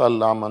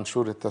طلع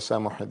منشور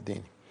التسامح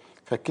الديني.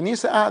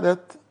 فالكنيسة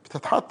قعدت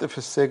بتتحط في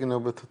السجن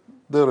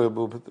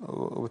وبتضرب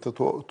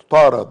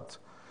وبتطارد،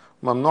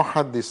 ممنوع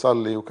حد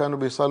يصلي، وكانوا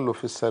بيصلوا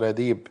في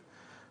السراديب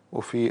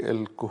وفي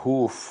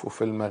الكهوف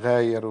وفي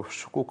المغاير وفي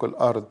شقوق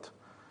الأرض،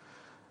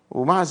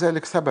 ومع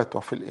ذلك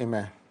ثبتوا في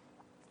الإيمان.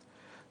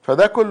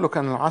 فده كله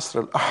كان العصر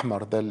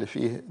الأحمر ده اللي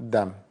فيه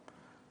الدم.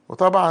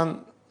 وطبعا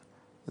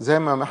زي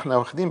ما احنا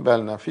واخدين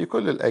بالنا في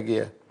كل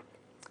الأجيال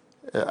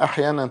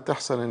أحيانا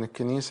تحصل إن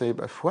الكنيسة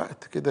يبقى في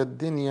وقت كده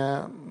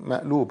الدنيا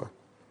مقلوبة.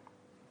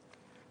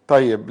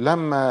 طيب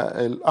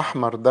لما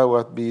الأحمر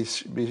دوت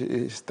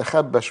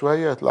بيستخبى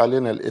شوية يطلع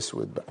لنا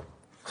الأسود بقى.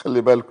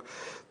 خلي بالكم،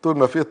 طول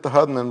ما في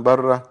اضطهاد من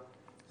بره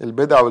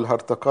البدع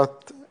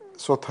والهرطقات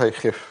صوتها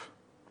يخف.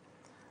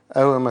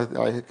 أول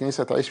ما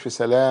الكنيسة تعيش في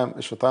سلام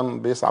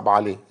الشيطان بيصعب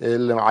عليه: إيه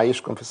اللي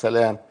معايشكم في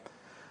سلام؟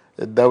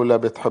 الدولة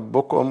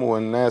بتحبكم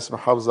والناس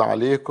محافظة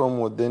عليكم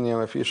والدنيا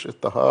ما فيش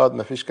اضطهاد،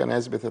 ما فيش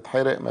كنائس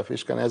بتتحرق، ما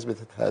فيش كنائس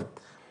بتتهد.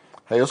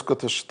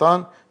 هيسقط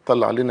الشيطان،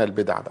 طلع لنا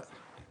البدع بقى.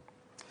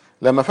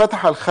 لما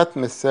فتح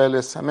الختم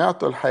الثالث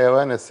سمعت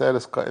الحيوان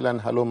الثالث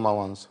قائلا: هلم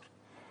وانظر.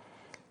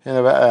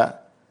 هنا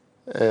بقى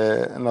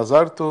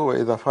نظرت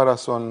وإذا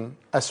فرس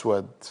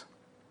أسود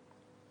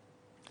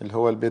اللي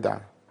هو البدع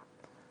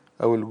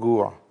أو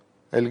الجوع،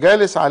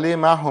 الجالس عليه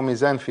معه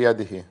ميزان في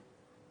يده.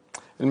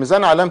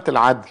 الميزان علامة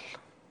العدل،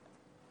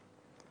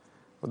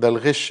 وده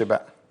الغش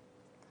بقى،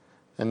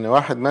 إن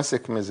واحد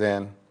ماسك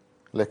ميزان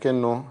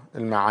لكنه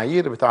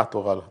المعايير بتاعته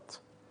غلط.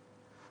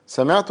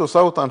 سمعت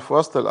صوتا في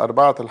وسط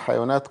الأربعة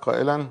الحيوانات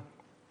قائلا: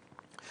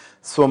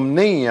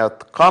 ثمنية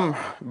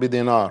قمح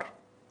بدينار،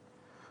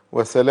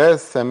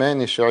 وثلاث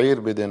ثمان شعير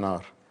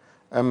بدينار،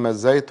 أما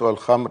الزيت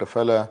والخمر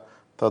فلا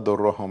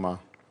تضرهما.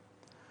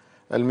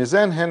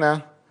 الميزان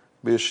هنا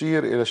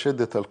بيشير إلى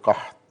شدة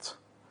القحط.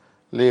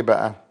 ليه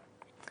بقى؟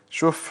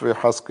 شوف في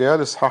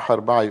حزقيال إصحاح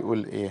 4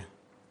 يقول إيه: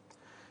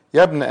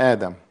 يا ابن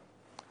آدم،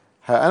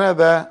 ها أنا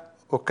ذا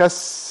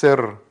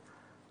أكسر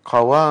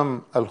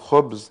قوام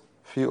الخبز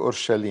في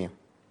أورشليم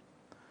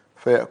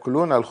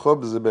فيأكلون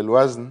الخبز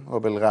بالوزن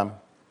وبالغم.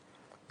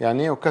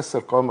 يعني ايه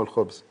أكسر قوام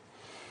الخبز؟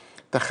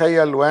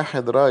 تخيل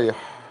واحد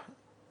رايح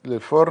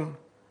للفرن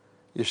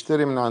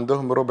يشتري من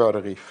عندهم ربع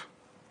رغيف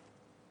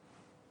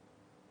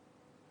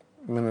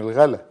من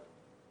الغلا.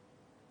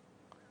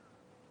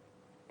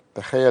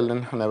 تخيل ان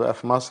احنا بقى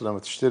في مصر لما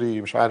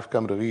تشتري مش عارف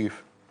كام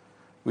رغيف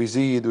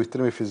ويزيد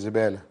ويترمي في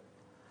الزبالة.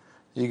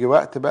 يجي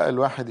وقت بقى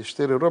الواحد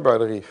يشتري ربع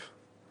رغيف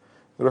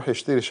يروح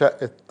يشتري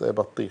شقة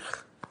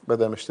بطيخ،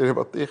 بدل ما يشتري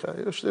بطيخ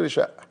يشتري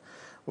شقة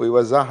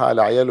ويوزعها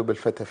على عياله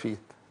بالفتافيت.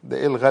 ده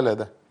ايه الغلا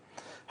ده؟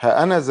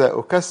 ها أنا ذا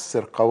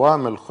أكسر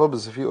قوام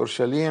الخبز في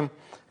أورشليم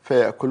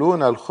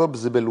فيأكلون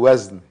الخبز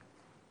بالوزن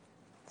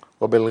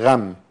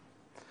وبالغم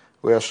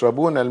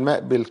ويشربون الماء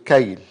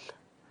بالكيل.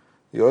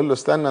 يقول له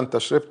استنى انت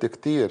شربت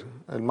كتير،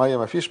 المية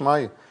ما فيش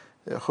مية،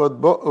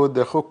 خد بق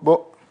ودي اخوك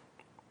بق.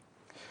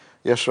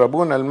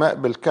 يشربون الماء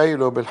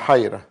بالكيل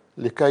وبالحيرة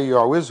لكي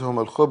يعوزهم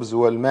الخبز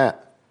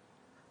والماء،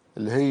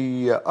 اللي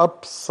هي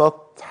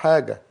أبسط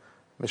حاجة،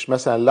 مش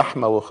مثلا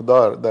لحمة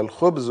وخضار، ده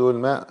الخبز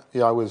والماء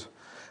يعوزهم.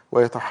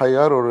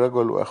 ويتحير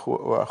الرجل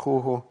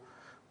وأخوه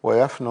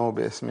ويفنوا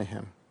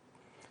باسمهم.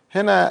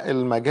 هنا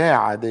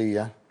المجاعة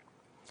دي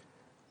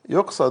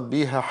يقصد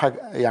بيها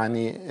حاجة،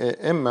 يعني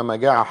إما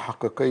مجاعة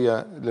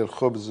حقيقية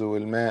للخبز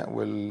والماء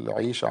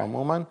والعيش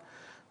عموما،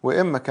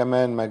 وإما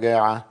كمان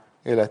مجاعة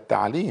إلى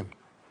التعليم.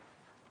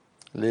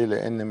 ليه؟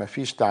 لأن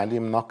مفيش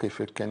تعليم نقي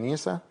في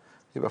الكنيسة،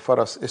 يبقى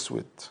فرس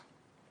أسود.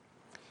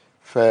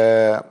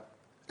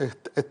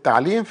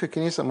 فالتعليم في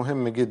الكنيسة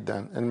مهم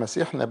جدا.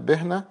 المسيح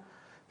نبهنا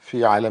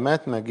في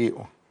علامات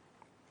مجيئه،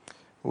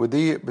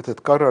 ودي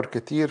بتتكرر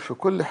كتير في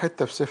كل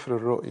حتة في سفر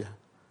الرؤيا: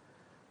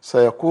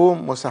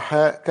 سيقوم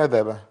مسحاء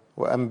كذبة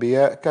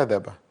وأنبياء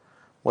كذبة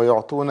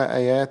ويعطون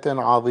آيات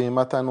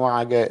عظيمة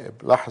وعجائب.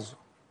 لاحظوا،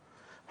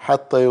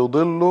 حتى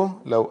يضلوا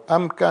لو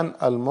أمكن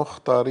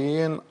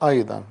المختارين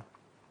أيضا.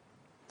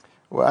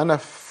 وأنا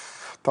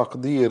في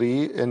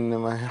تقديري إن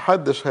ما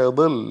حدش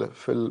هيضل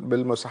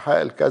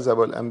بالمسحاء الكذب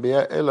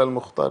والأنبياء إلا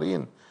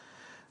المختارين.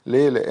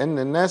 ليه؟ لأن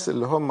الناس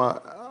اللي هم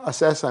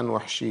أساسا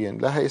وحشين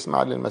لا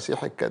هيسمع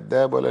للمسيح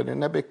الكذاب ولا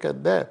للنبي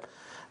الكذاب.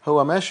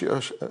 هو ماشي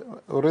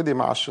اوريدي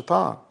مع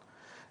الشيطان،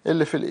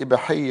 اللي في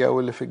الإباحية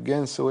واللي في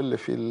الجنس واللي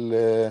في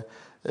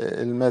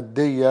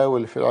المادية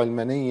واللي في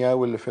العلمانية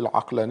واللي في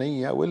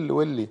العقلانية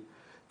واللي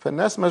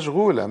فالناس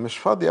مشغولة مش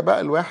فاضية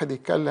بقى الواحد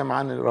يتكلم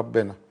عن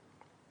ربنا.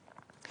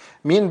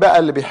 مين بقى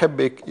اللي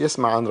بيحب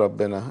يسمع عن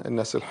ربنا؟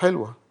 الناس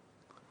الحلوة.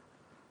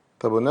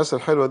 طب والناس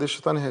الحلوة دي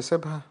الشيطان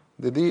هيسيبها؟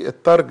 دي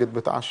التارجت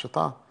بتاع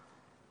الشيطان.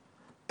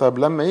 طب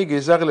لما يجي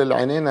يزغلل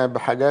عينينا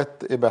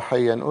بحاجات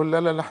إباحية نقول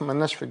لا لا لا احنا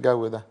مالناش في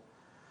الجو ده.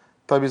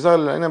 طب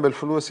يزغلل عينينا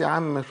بالفلوس، يا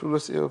عم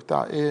الفلوس ايه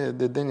وبتاع ايه،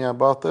 دي الدنيا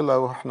باطلة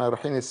واحنا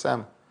رايحين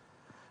السما.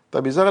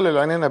 طب يزغلل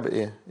عينينا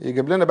بايه؟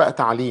 يجيب لنا بقى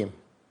تعليم،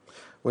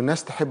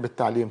 والناس تحب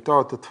التعليم،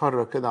 تقعد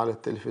تتفرج كده على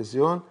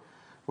التلفزيون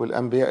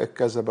والأنبياء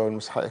الكذبة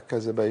والمسحاء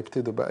الكذبة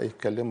يبتدوا بقى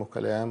يتكلموا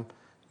كلام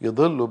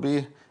يضلوا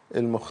به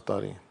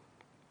المختارين.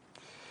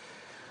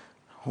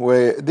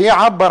 ودي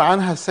عبر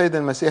عنها السيد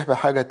المسيح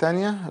بحاجة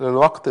تانية: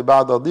 للوقت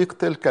بعد ضيق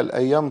تلك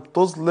الأيام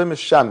تظلم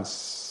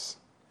الشمس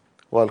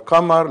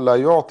والقمر لا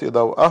يعطي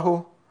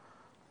ضوءه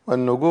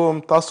والنجوم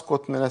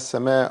تسقط من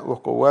السماء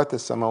وقوات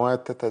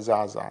السماوات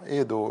تتزعزع.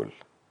 ايه دول؟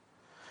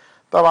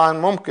 طبعا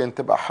ممكن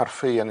تبقى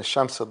حرفيا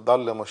الشمس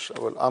تضلم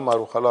والقمر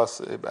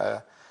وخلاص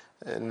يبقى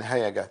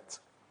النهاية جت،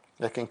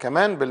 لكن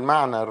كمان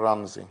بالمعنى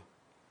الرمزي.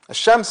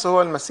 الشمس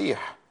هو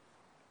المسيح.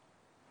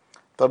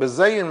 طب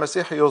ازاي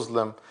المسيح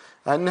يظلم؟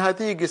 انها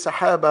تيجي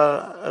سحابة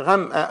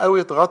غامقة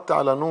قوي تغطي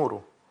على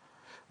نوره،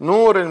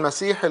 نور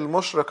المسيح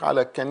المشرق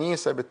على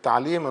الكنيسة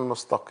بالتعليم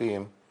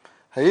المستقيم.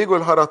 هيجوا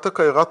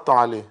الهراطقة يغطوا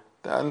عليه،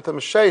 انت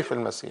مش شايف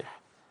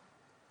المسيح.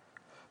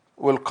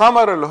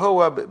 والقمر اللي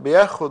هو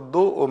بياخد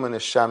ضوءه من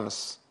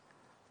الشمس،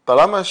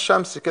 طالما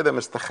الشمس كده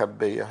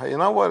مستخبية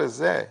هينور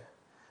ازاي؟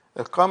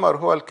 القمر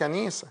هو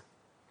الكنيسة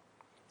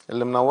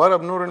اللي منورة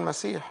بنور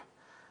المسيح.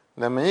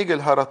 لما يجي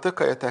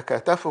الهراطقة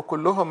يتكاتفوا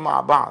كلهم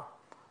مع بعض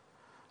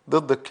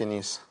ضد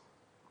الكنيسة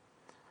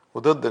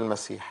وضد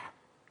المسيح،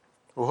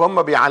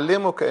 وهم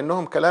بيعلموا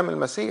كأنهم كلام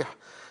المسيح.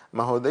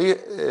 ما هو دي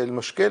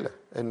المشكلة،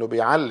 انه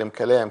بيعلم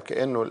كلام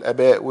كأنه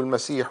الآباء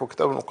والمسيح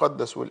والكتاب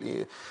المقدس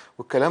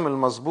والكلام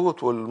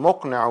المظبوط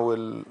والمقنع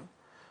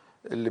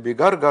اللي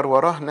بيجرجر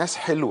وراه ناس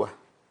حلوة.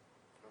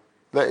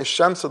 لا،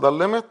 الشمس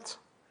ضلمت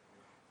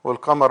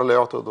والقمر لا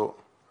يعطي ضوء.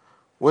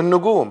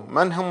 والنجوم،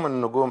 من هم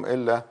النجوم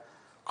إلا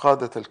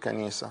قادة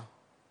الكنيسة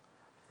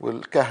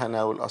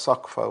والكهنة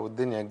والأساقفة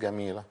والدنيا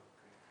الجميلة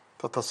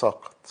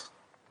تتساقط،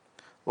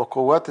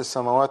 وقوات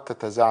السماوات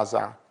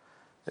تتزعزع،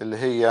 اللي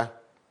هي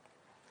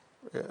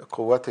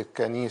قوات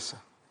الكنيسة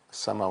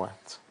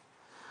السماوات.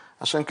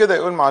 عشان كده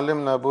يقول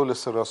معلمنا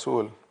بولس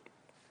الرسول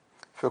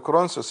في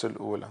كورنثوس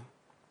الأولى،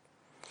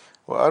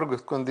 وأرجو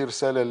تكون دي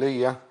رسالة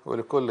ليا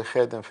ولكل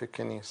خادم في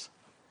الكنيسة: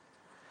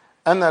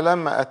 أنا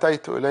لما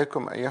أتيت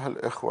إليكم أيها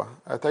الإخوة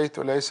أتيت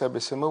ليس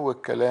بسمو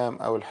الكلام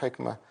أو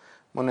الحكمة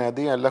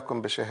مناديا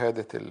لكم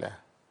بشهادة الله.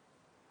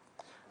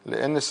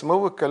 لأن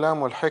سمو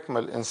الكلام والحكمة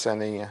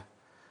الإنسانية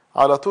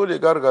على طول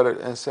يجرجر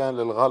الإنسان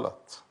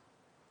للغلط.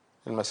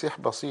 المسيح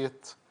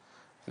بسيط،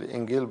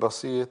 الإنجيل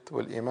بسيط،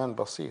 والإيمان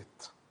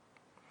بسيط.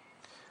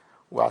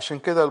 وعشان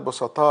كده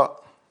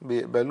البسطاء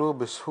بيقبلوه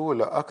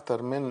بسهولة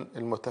أكتر من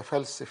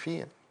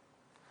المتفلسفين.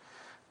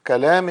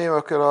 كلامي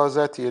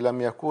وكرازتي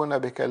لم يكون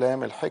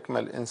بكلام الحكمة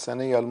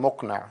الإنسانية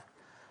المقنع،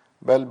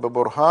 بل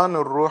ببرهان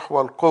الروح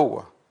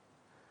والقوة.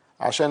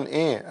 عشان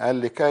إيه؟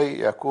 قال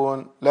لكي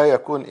لا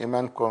يكون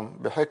إيمانكم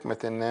بحكمة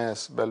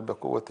الناس بل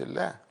بقوة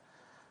الله.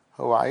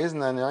 هو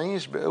عايزنا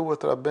نعيش بقوة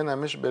ربنا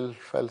مش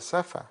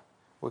بالفلسفة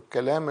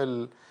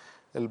والكلام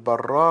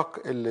البراق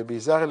اللي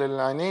بيزغلل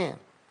العينين.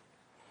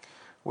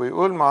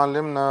 ويقول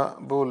معلمنا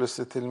بولس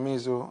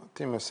تلميذه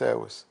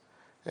تيموثاوس: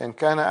 إن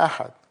كان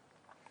أحد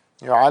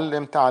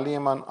يعلم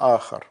تعليما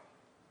آخر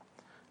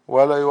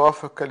ولا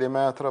يوافق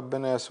كلمات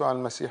ربنا يسوع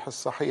المسيح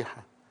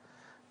الصحيحة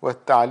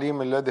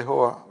والتعليم الذي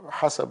هو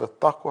حسب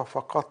التقوى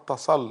فقد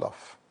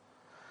تصلف،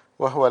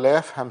 وهو لا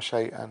يفهم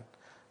شيئا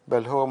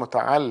بل هو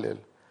متعلل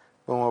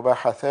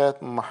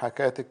بمباحثات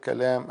محاكاة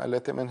الكلام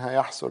التي منها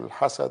يحصل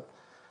الحسد.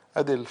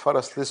 أدي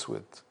الفرس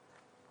الأسود،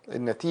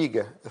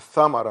 النتيجة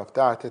الثمرة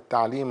بتاعة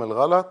التعليم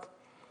الغلط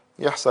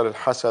يحصل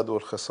الحسد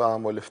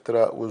والخصام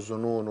والافتراء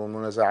والظنون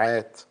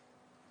والمنازعات،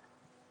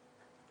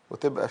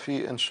 وتبقى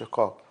فيه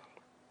انشقاق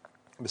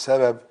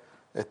بسبب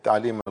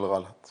التعليم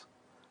الغلط.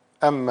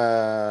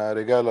 أما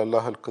رجال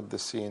الله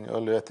القديسين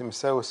يقول له: يا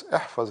تيموثاوس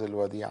احفظ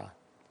الوديعة،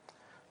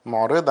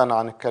 معرضا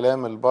عن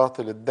الكلام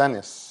الباطل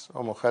الدنس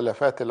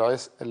ومخالفات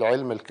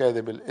العلم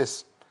الكاذب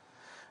الاسم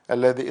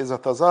الذي إذا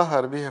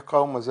تظاهر به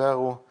قوم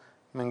زاغوا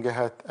من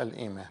جهة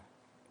الإيمان.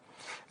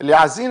 اللي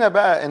يعزينا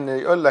بقى إن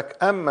يقول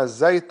لك: أما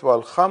الزيت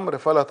والخمر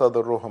فلا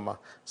تضرهما.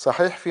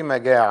 صحيح في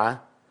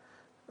مجاعة،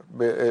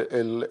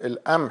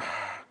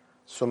 القمح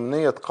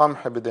سمنية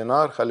قمح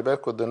بدينار، خلي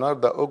بالكوا الدينار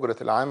ده أجرة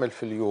العامل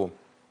في اليوم،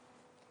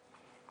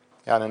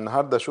 يعني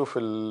النهاردة شوف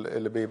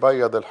اللي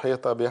بيبيض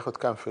الحيطة بياخد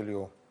كام في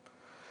اليوم.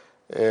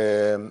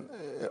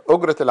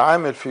 أجرة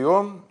العامل في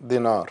يوم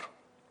دينار.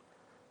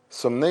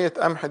 سمنية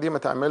قمح دي ما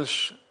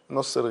تعملش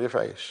نص رغيف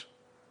عيش.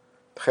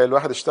 تخيل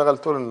واحد اشتغل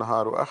طول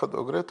النهار واخد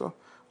أجرته،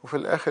 وفي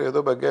الآخر يا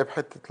دوبك جايب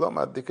حتة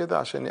لقمة قد كده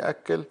عشان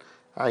يأكل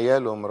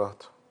عياله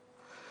ومراته.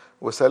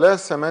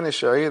 وثلاث ثماني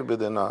شعير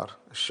بدينار.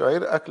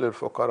 الشعير أكل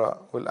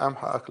الفقراء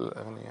والقمح أكل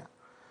الأغنياء،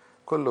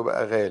 كله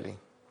بقى غالي.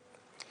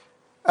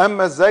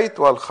 أما الزيت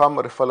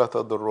والخمر فلا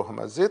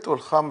تضرهما. الزيت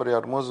والخمر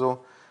يرمزوا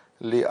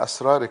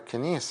لأسرار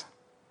الكنيسة.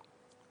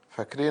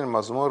 فاكرين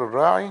مزمور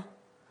الراعي؟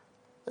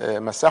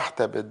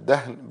 مسحت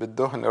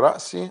بالدهن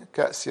رأسي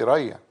كأسي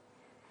ريا.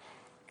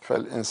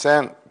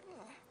 فالإنسان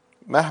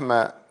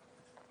مهما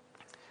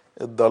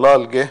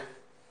الضلال جه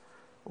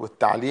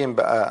والتعليم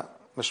بقى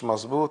مش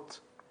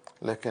مظبوط،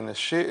 لكن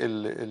الشيء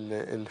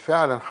اللي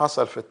فعلا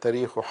حصل في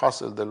التاريخ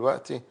وحصل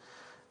دلوقتي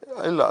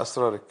إلا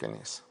أسرار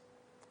الكنيسة.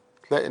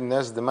 تلاقي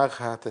الناس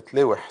دماغها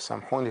تتلوح،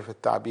 سامحوني في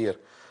التعبير،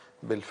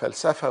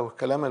 بالفلسفة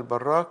والكلام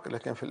البراك،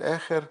 لكن في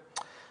الآخر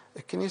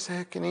الكنيسة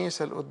هي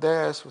الكنيسة،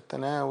 القداس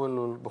والتناول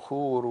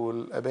والبخور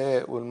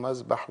والأباء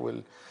والمذبح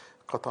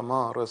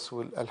والقطمارس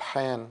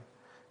والألحان.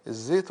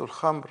 الزيت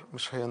والخمر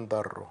مش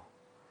هينضروا.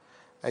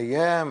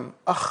 أيام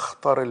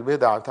أخطر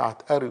البدع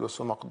بتاعت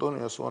أريوس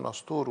ومقدونيوس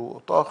ونسطور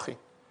وأوطاخي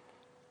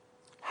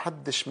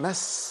محدش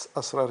مس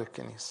أسرار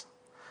الكنيسة.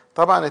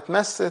 طبعا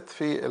اتمست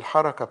في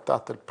الحركة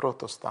بتاعت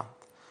البروتستانت،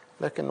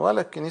 لكن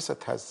ولا الكنيسة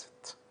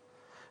اتهزت.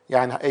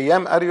 يعني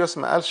أيام أريوس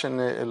ما قالش إن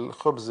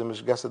الخبز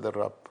مش جسد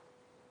الرب،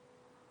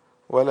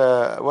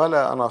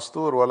 ولا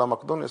أنسطور ولا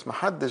مقدونيوس، ما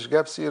حدش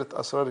جاب سيرة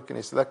أسرار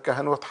الكنيسة. لا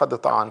الكهنوت حد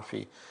طعن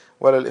فيه،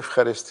 ولا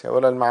الإفخارستيا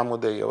ولا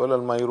المعمودية ولا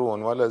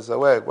الميرون ولا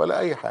الزواج ولا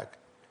أي حاجة.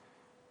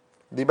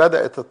 دي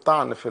بدأت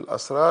الطعن في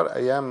الأسرار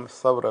أيام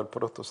الثورة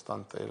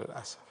البروتستانتية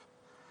للأسف،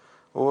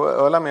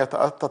 ولم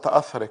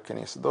تتأثر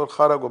الكنيسة. دول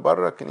خرجوا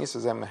بره الكنيسة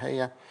زي ما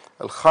هي.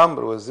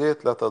 الخمر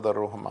والزيت لا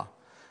تضرهما،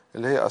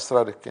 اللي هي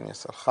أسرار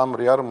الكنيسة.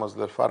 الخمر يرمز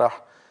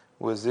للفرح،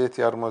 والزيت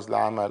يرمز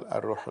لعمل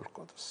الروح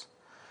القدس.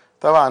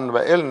 طبعا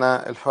بقى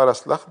لنا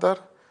الفرس الأخضر،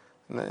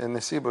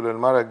 نسيبه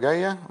للمرة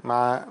الجاية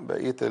مع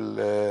بقية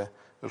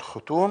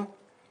الختوم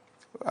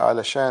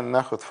علشان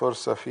ناخد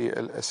فرصة في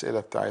الأسئلة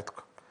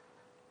بتاعتكم.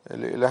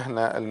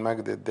 لإلهنا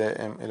المجد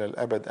الدائم إلى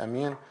الأبد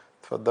أمين.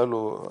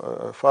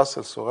 تفضلوا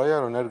فاصل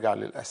صغير ونرجع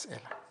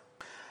للأسئلة.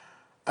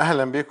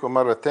 أهلا بكم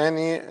مرة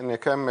تاني.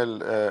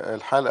 نكمل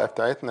الحلقة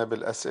بتاعتنا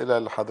بالأسئلة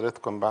اللي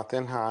حضرتكم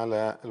بعتينها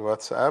على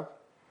الواتساب.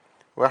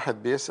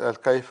 واحد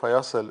بيسأل: كيف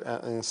يصل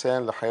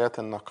الإنسان لحياة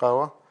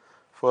النقاوة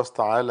في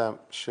وسط عالم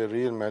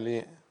شرير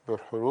مليء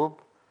بالحروب؟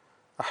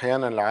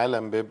 أحيانا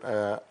العالم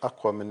بيبقى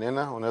أقوى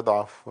مننا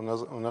ونضعف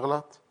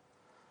ونغلط.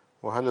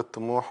 وهل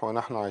الطموح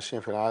ونحن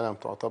عايشين في العالم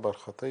تعتبر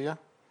خطية؟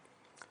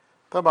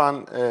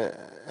 طبعا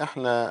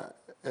احنا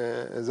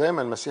زي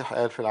ما المسيح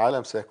قال: في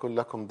العالم سيكون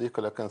لكم ضيق،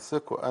 لكن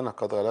ثقوا أنا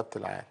قد غلبت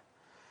العالم.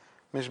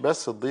 مش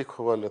بس الضيق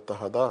هو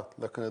الاضطهادات،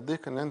 لكن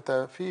الضيق ان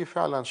انت في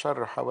فعلا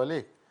شر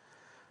حواليك،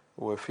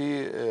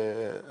 وفي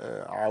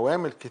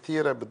عوامل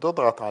كتيرة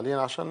بتضغط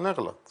علينا عشان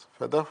نغلط،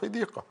 فده في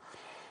ضيقة.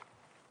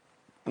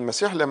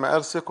 المسيح لما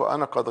قال ثقوا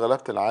أنا قد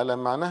غلبت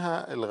العالم،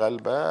 معناها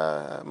الغلبة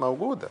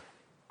موجودة.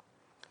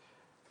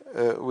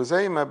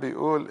 وزي ما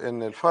بيقول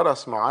إن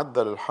الفرس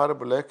معدل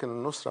للحرب لكن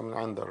النصرة من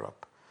عند الرب.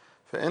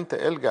 فأنت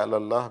الجأ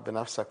لله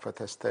بنفسك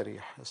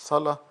فتستريح.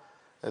 الصلاة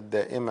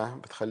الدائمة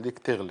بتخليك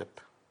تغلب.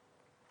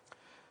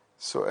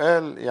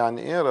 سؤال: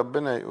 يعني إيه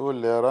ربنا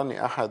يقول لا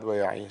يراني أحد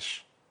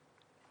ويعيش؟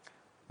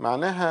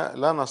 معناها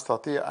لا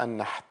نستطيع أن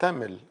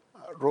نحتمل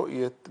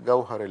رؤية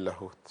جوهر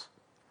اللاهوت.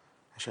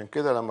 عشان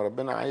كده لما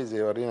ربنا عايز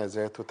يورينا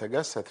ذاته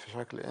تجسد في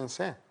شكل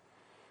إنسان،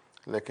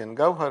 لكن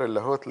جوهر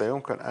اللاهوت لا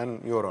يمكن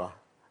أن يرى،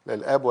 لا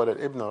الآب ولا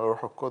الابن ولا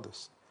الروح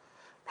القدس.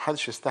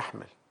 محدش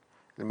يستحمل.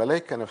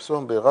 الملائكة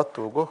نفسهم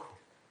بيغطوا وجوههم،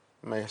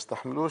 ما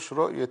يستحملوش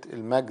رؤية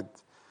المجد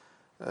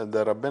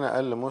ده. ربنا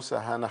قال لموسى: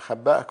 أنا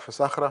هخبئك في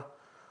صخرة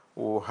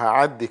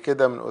وهعدي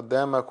كده من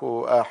قدامك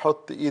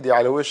وأحط إيدي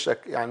على وشك،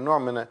 يعني نوع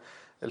من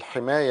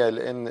الحماية،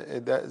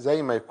 لأن ده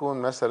زي ما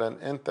يكون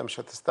مثلا أنت مش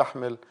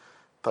هتستحمل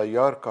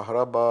تيار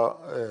كهرباء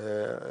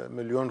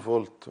 1,000,000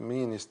 فولت،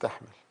 مين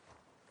يستحمل؟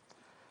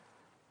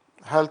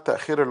 هل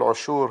تأخير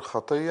العشور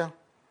خطية؟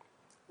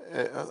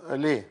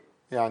 ليه؟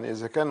 يعني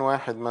إذا كان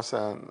واحد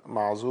مثلا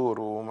معذور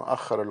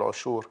ومأخر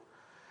العشور،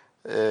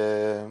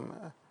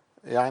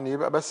 يعني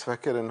يبقى بس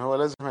فاكر إن هو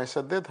لازم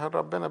هيسددها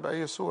لربنا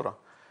بأي صورة.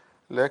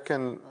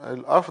 لكن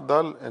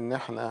الأفضل إن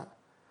احنا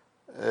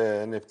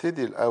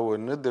نبتدي الأول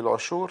ندي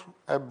العشور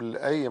قبل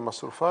أي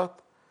مصروفات،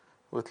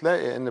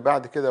 وتلاقي إن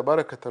بعد كده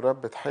بركة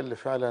الرب تحل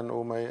فعلا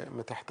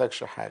وما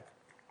تحتاجش حاجة.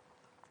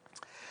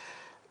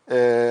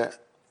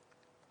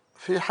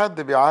 في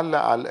حد بيعلق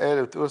على الآية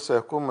اللي بتقول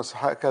سيكون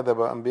مسيحاء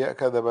كذبة أنبياء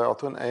كذبة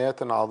يعطون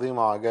آيات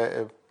عظيمة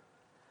وعجائب.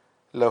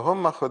 لو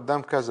هم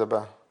خدام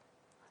كذبة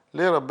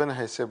ليه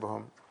ربنا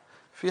هيسيبهم؟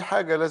 في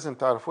حاجة لازم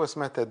تعرفوها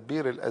اسمها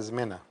تدبير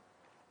الأزمنة.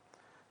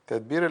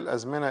 تدبير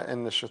الأزمنة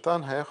إن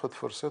الشيطان هياخد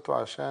فرصته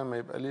عشان ما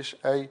يبقى ليش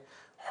أي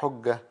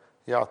حجة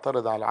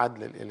يعترض على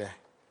العدل الإلهي.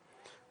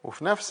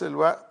 وفي نفس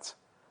الوقت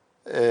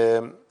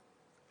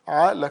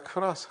عقلك في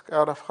راسك،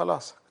 اعرف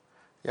خلاصك.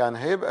 يعني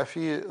هيبقى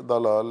في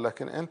ضلال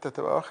لكن انت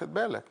تبقى واخد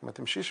بالك ما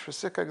تمشيش في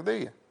السكك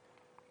دي.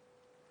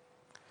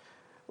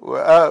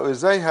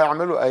 وازاي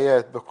هيعملوا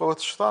ايات؟ بقوة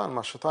الشيطان. ما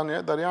الشيطان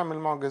يقدر يعمل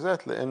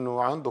معجزات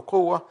لانه عنده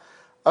قوة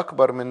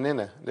اكبر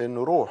مننا،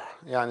 لانه روح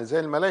يعني زي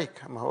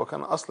الملائكة، ما هو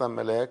كان اصلا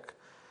ملاك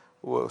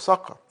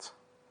وسقط.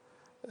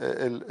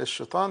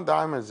 الشيطان ده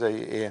عامل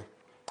زي ايه؟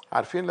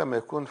 عارفين لما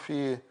يكون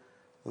في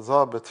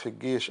ضابط في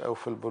الجيش او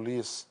في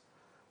البوليس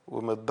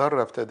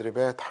ومتدرب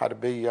تدريبات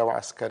حربية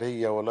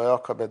وعسكرية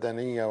ولياقة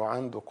بدنية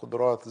وعنده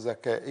قدرات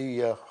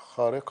ذكائية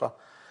خارقة،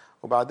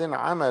 وبعدين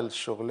عمل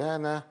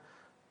شغلانة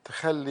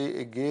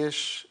تخلي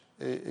الجيش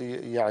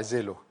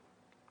يعزله،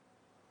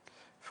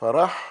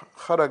 فراح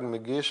خرج من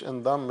الجيش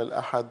انضم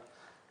لأحد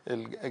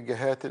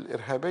الجهات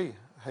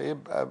الإرهابية،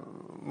 هيبقى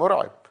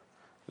مرعب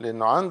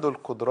لأنه عنده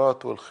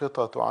القدرات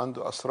والخطط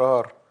وعنده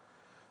أسرار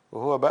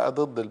وهو بقى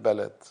ضد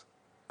البلد،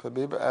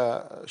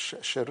 فبيبقى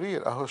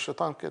شرير. أهو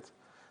الشيطان كده،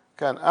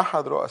 كان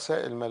أحد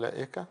رؤساء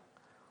الملائكة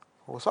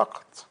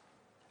وسقط.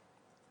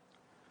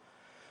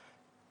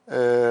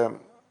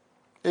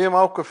 ايه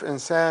موقف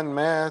انسان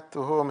مات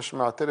وهو مش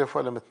معترف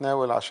ولا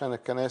متناول عشان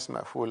الكنائس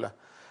مقفولة؟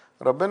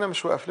 ربنا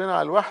مش واقف لنا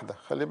على الوحدة،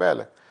 خلي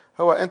بالك.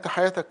 هو انت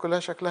حياتك كلها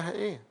شكلها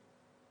ايه؟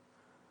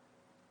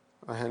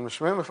 ما هي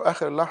مش مهم في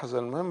اخر لحظة،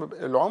 المهم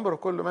العمر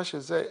كله ماشي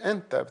ازاي.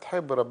 انت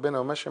بتحب ربنا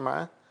وماشي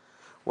معاه،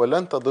 ولا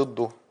انت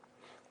ضده،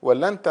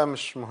 ولا انت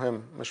مش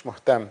مهم مش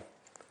مهتم؟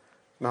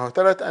 ما هو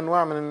 3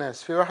 انواع من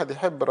الناس. في واحد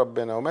يحب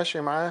ربنا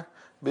وماشي معاه،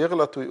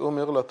 بيغلط ويقوم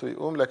يغلط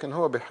ويقوم، لكن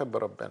هو بيحب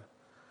ربنا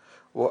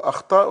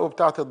واخطائه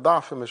بتاعت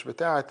الضعف، مش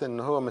بتاعت ان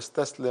هو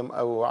مستسلم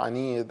او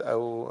عنيد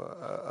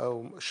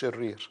او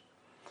شرير.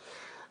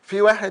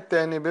 في واحد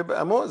تاني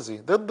بيبقى مؤذي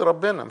ضد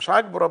ربنا، مش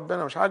عاجبه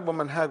ربنا، مش عاجبه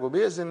منهجه،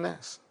 بيأذي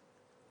الناس.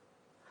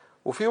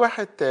 وفي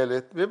واحد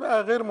تالت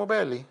بيبقى غير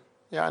مبالي.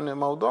 يعني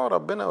موضوع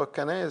ربنا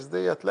والكنائس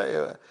دي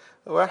تلاقي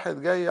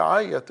واحد جاي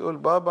يعيط يقول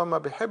بابا ما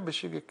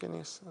بيحبش يجي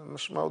الكنيسة،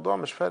 مش موضوع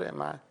مش فارق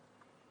معاه.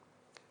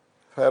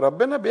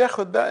 فربنا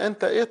بياخد بقى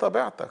انت ايه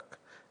طبيعتك.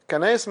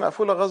 كنائس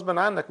مقفولة غصب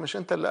عنك، مش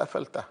انت اللي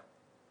قفلتها،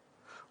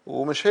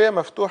 ومش هي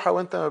مفتوحة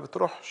وانت ما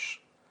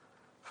بتروحش،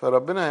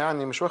 فربنا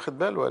يعني مش واخد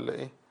باله ولا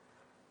ايه؟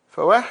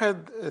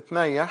 فواحد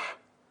اتنيح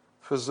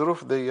في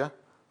الظروف دي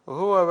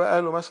وهو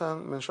بقاله مثلا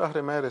من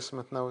شهر مارس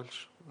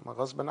متناولش، ما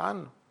غصب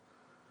عنه،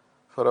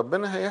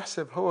 فربنا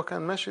هيحسب هو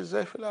كان ماشي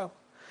ازاي في الاول.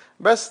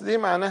 بس دي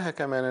معناها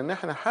كمان ان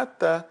احنا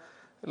حتى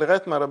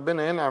لغاية ما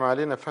ربنا ينعم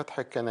علينا بفتح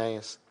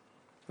الكنايس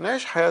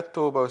نعيش حياة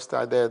توبة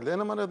واستعداد،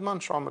 لان ما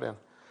نضمنش عمرنا،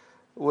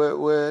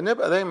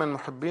 ونبقى دايما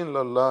محبين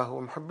لله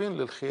ومحبين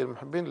للخير،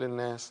 محبين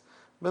للناس،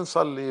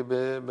 بنصلي،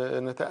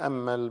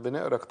 بنتأمل،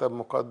 بنقرأ كتاب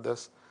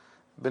مقدس،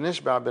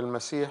 بنشبع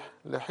بالمسيح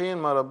لحين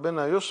ما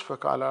ربنا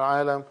يشفق على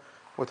العالم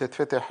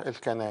وتتفتح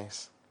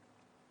الكنائس.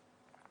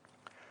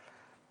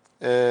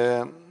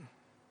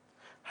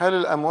 هل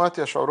الأموات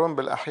يشعرون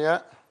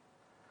بالأحياء؟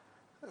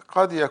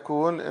 قد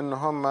يكون إن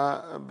هم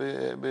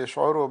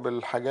بيشعروا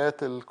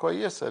بالحاجات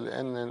الكويسة،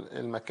 لأن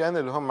المكان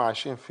اللي هم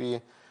عايشين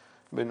فيه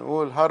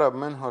بنقول هرب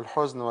منه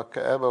الحزن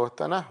والكآبة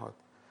والتنهد.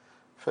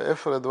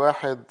 فافرض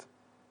واحد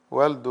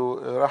والده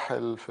راح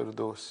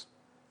الفردوس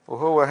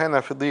وهو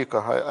هنا في ضيقة،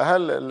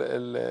 هل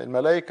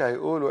الملائكة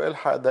هيقولوا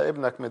الحق ده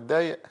ابنك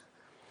متضايق؟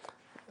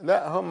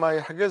 لا، هم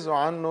يحجزوا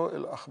عنه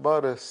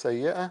الأخبار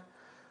السيئة،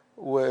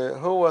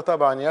 وهو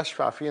طبعا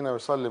يشفع فينا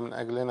ويصلي من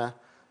أجلنا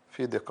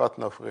في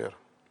ضيقاتنا وفي غيره.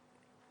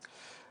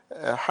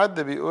 حد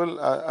بيقول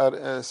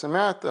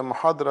سمعت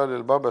محاضرة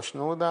للبابا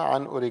شنودة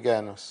عن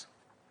أوريجانوس،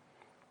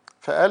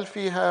 فقال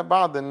فيها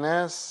بعض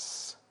الناس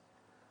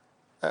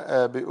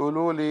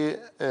بيقولوا لي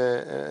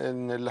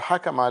ان اللي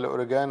حكم على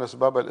أوريجانوس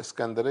بابا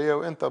الإسكندرية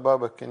وانت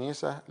بابا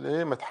الكنيسة،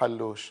 ليه ما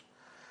تحلوش؟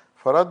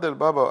 فرد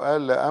البابا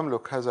وقال لا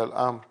أملك هذا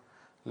الأمر،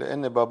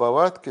 لأن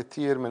باباوات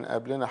كتير من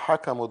قبلنا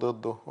حكموا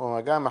ضده،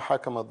 ومجامع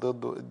حكمت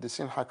ضده،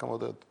 القديسين حكموا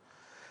ضده.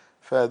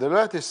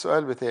 فدلوقتي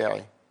السؤال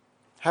بتاعي،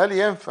 هل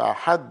ينفع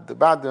حد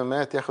بعد ما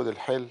مات ياخد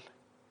الحل؟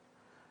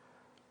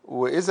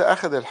 وإذا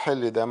أخذ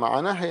الحل ده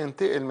معناه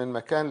هينتقل من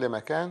مكان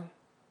لمكان؟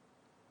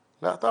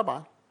 لا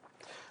طبعا.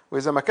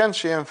 وإذا ما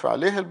كانش ينفع،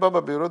 ليه البابا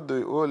بيرد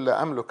ويقول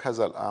لا أملك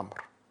هذا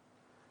الأمر؟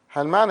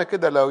 هل معنى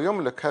كده لو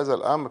يملك هذا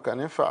الأمر كان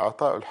ينفع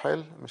أعطائه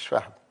الحل؟ مش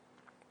فاهم.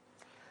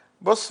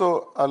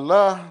 بصوا،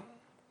 الله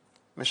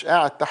مش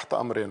قاعد تحت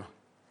أمرنا،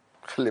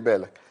 خلي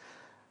بالك.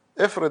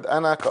 افرض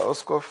أنا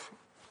كأسقف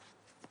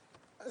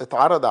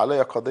اتعرض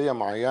عليا قضية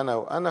معينة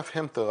وأنا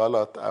فهمت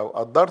غلط أو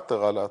قدرت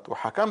غلط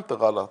وحكمت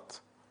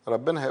غلط،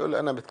 ربنا هيقول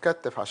أنا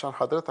بتكتف عشان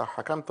حضرتك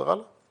حكمت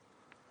غلط؟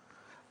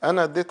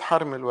 أنا اديت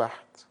حرم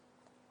الواحد،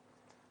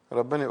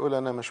 ربنا يقول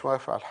أنا مش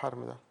وافق على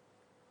الحرم ده.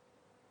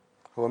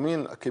 هو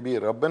مين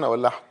كبير، ربنا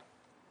ولا احنا؟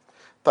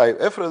 طيب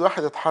افرض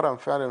واحد اتحرم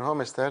فعلا هو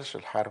ما يستاهلش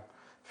الحرم،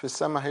 في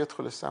السماء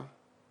هيدخل السماء؟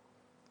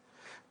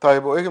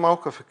 طيب وايه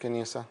موقف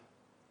الكنيسة؟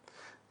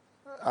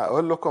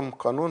 اقول لكم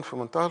قانون في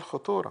منتهى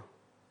الخطورة.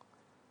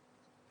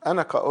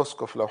 انا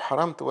كأسقف لو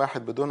حرمت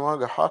واحد بدون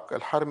وجه حق،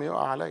 الحرم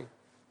يقع علي.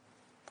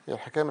 هي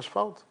الحكاية مش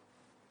فوضى.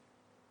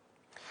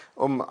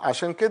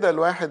 عشان كده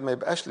الواحد ما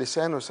يبقاش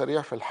لسانه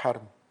سريع في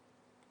الحرم،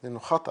 لأنه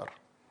خطر.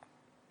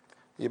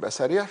 يبقى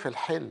سريع في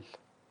الحل،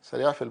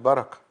 سريع في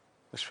البركة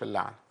مش في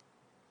اللعنة.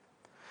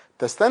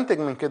 تستنتج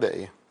من كده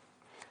ايه؟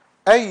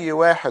 اي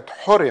واحد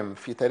حرم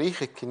في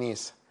تاريخ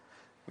الكنيسة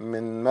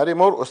من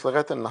مارمرقس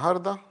لغاية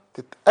النهاردة،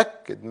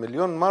 تتأكد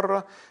مليون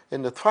مرة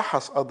ان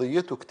تفحص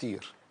قضيته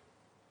كتير،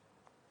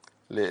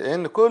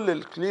 لان كل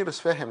الكليرس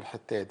فاهم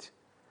الحتة دي،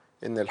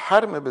 ان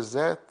الحرم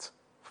بالذات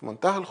في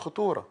منتهى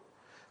الخطورة.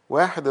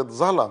 واحد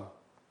اتظلم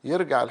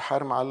يرجع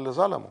الحرم على اللي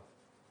ظلمه،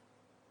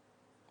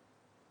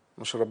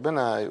 مش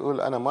ربنا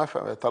يقول انا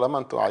موافق طالما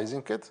انتوا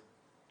عايزين كده.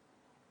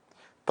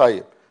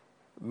 طيب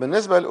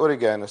بالنسبة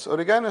لأوريجانوس،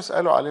 أوريجانوس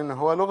قالوا عليه إن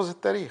هو لغز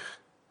التاريخ،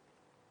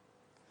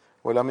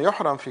 ولم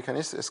يحرم في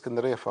كنيسة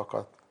اسكندرية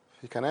فقط،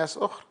 في كنائس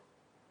أخرى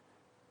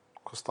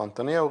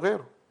قسطنطينية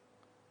وغيره.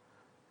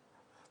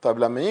 طب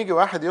لما يجي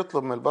واحد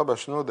يطلب من البابا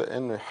شنودة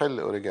إنه يحل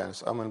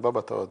أوريجانوس أو من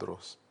البابا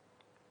تودروس،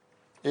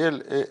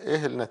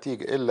 إيه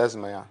النتيجة؟ إيه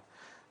اللازمة يعني؟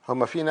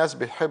 هما في ناس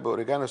بيحبوا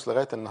أوريجانوس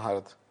لغاية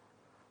النهاردة،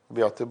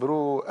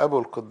 بيعتبروه أبو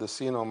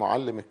القديسين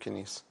ومعلم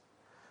الكنيسة.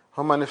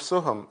 هما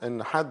نفسهم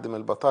إن حد من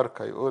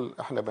البطاركة يقول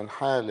إحنا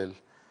بنحالل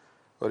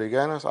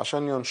أوريجانوس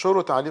عشان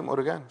ينشروا تعليم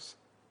أوريجانوس.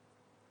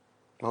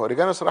 ما هو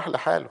أوريجانوس راح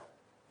لحاله،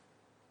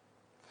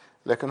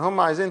 لكن هم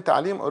عايزين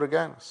تعليم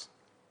أوريجانوس،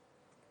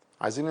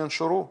 عايزين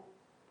ينشروه.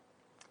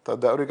 طب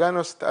ده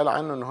أوريجانوس اتقال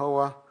عنه إن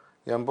هو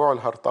ينبوع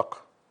الهرطقة،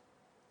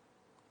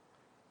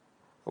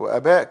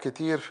 وآباء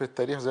كتير في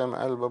التاريخ زي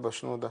ما قال بابا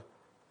شنودة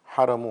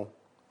حرموه.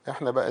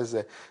 إحنا بقى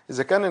إزاي؟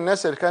 إذا كان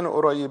الناس اللي كانوا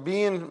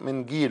قريبين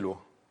من جيله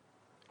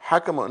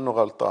حكموا إنه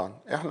غلطان،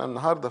 إحنا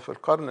النهاردة في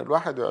القرن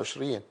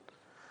 21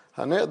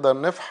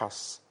 هنقدر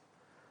نفحص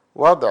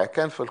وضع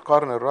كان في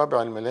القرن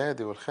الرابع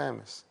الميلادي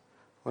والخامس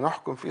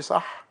ونحكم فيه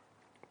صح؟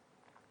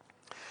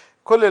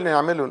 كل اللي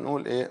نعمله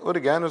نقول ايه؟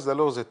 اوريجانوس ده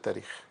لغز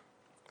التاريخ.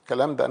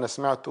 الكلام ده انا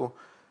سمعته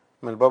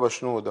من بابا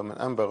شنودة، من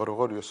الأنبا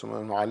غريغوريوس،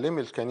 ومن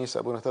معلمي الكنيسة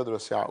ابونا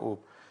تدرس يعقوب.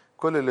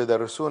 كل اللي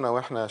درسونا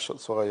واحنا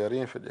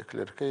صغيرين في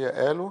الإكليريكية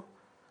قالوا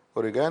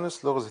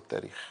اوريجانوس لغز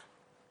التاريخ.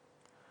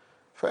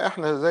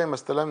 فاحنا زي ما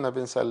استلمنا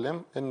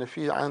بنسلم ان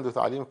في عنده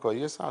تعليم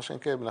كويسة، عشان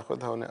كده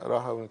بناخدها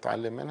ونقراها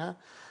ونتعلم منها،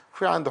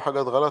 وفي عنده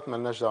حاجات غلط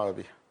ملناش دعوة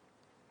بيها.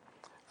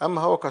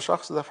 اما هو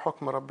كشخص ده في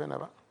حكم ربنا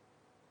بقى.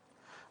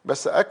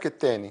 بس أكد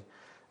تاني،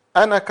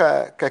 أنا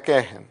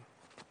ككاهن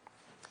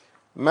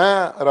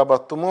ما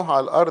ربطتموه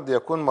على الأرض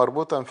يكون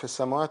مربوطا في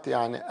السماوات.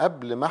 يعني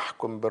قبل ما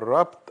أحكم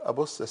بالربط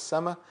أبص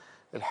السماء،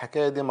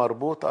 الحكاية دي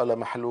مربوطة ولا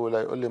محلولة؟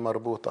 يقول لي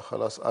مربوطة،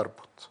 خلاص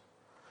أربط.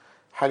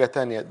 حاجة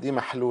تانية، دي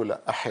محلولة،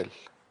 أحل.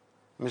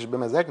 مش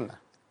بمزاجنا.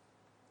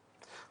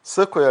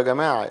 ثقوا يا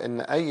جماعة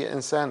إن أي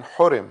إنسان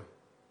حرم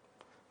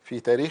في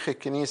تاريخ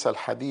الكنيسة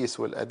الحديث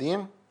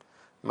والقديم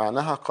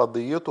معناها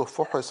قضيته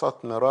فحصت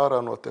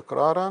مرارا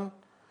وتكرارا،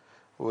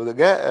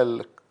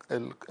 وجاء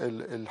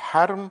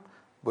الحرم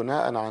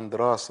بناء عن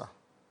دراسة،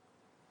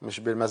 مش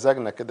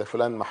بمزاجنا كده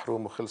فلان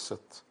محروم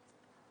وخلصت.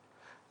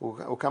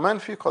 وكمان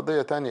في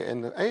قضية تانية،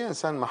 ان اي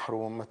انسان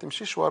محروم ما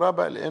تمشيش وراه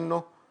بقى،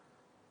 لانه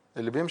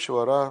اللي بيمشي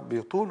وراه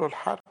بيطولوا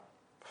الحرب،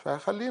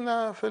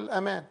 فخلينا في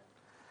الامان.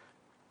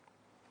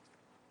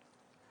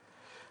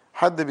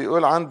 حد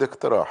بيقول عندي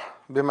اقتراح،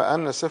 بما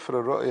ان سفر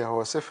الرؤيا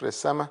هو سفر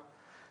السماء،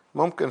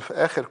 ممكن في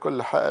اخر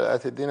كل حلقة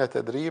تدينا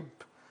تدريب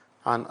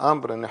عن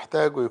امر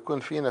نحتاجه يكون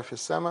فينا في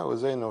السماء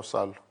وازاي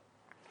نوصله.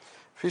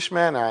 فيش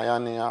مانع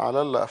يعني،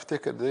 على الله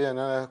افتكر دي ان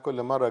انا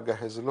كل مرة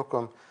اجهز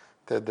لكم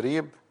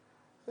تدريب.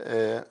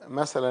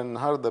 مثلا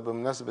النهاردة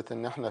بمناسبة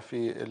ان احنا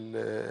في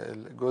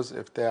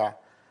الجزء بتاع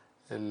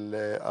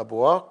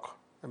الابواق،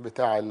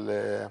 بتاع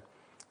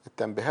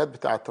التنبيهات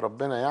بتاعت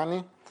ربنا،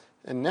 يعني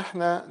ان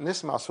احنا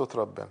نسمع صوت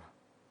ربنا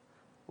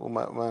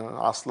وما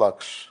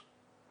نعصلكش.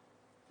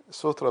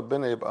 صوت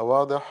ربنا يبقى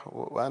واضح،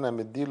 وانا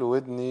مديله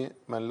ودني،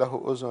 من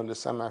له اذن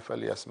للسمع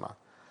فليسمع،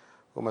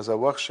 وما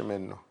زوغش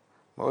منه،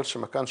 ما اقولش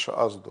ما كانش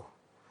قصده،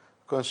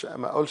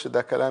 ما اقولش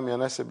ده كلام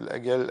يناسب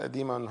الاجيال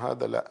القديمه وان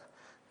هذا لا.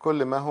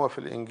 كل ما هو في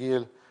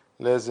الانجيل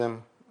لازم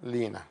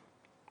لينا.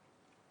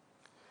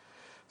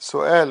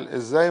 سؤال،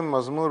 ازاي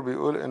المزمور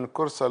بيقول ان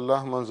كرسي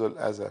الله منذ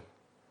الازل؟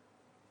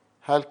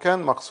 هل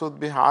كان مقصود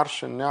به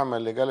عرش النعمه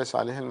اللي جلس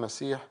عليه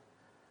المسيح،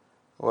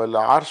 ولا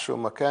عرش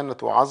ومكانه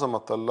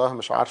وعظمه الله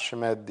مش عرش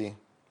مادي؟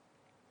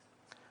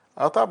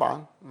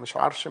 طبعا مش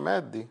عرش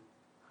مادي.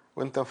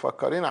 وانت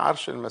مفكرين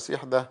عرش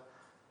المسيح ده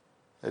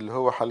اللي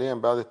هو حاليا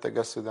بعد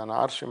التجسد يعني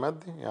عرش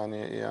مادي؟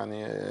 يعني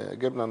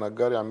جبنا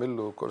نجار يعمل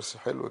له كرسي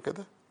حلو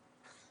كده؟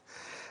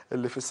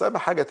 اللي في السماء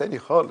حاجة تاني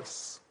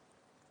خالص.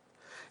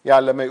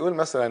 يعني لما يقول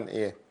مثلا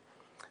ايه،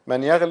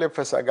 من يغلب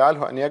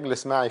فسأجعله أن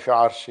يجلس معي في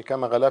عرشي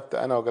كما غلبت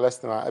أنا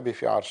وجلست مع أبي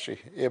في عرشه.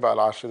 ايه بقى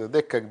العرش ده؟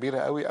 دكة كبيرة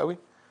قوي قوي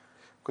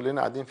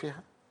كلنا قاعدين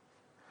فيها.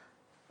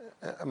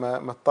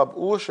 ما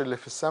تطبقوش اللي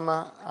في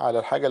السماء على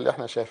الحاجة اللي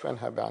احنا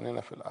شايفينها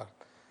بعيننا في الأرض.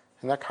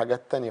 هناك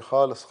حاجات تانية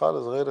خالص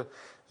خالص غير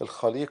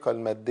الخليقة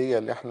المادية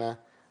اللي احنا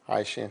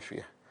عايشين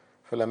فيها.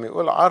 فلما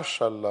يقول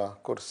عرش الله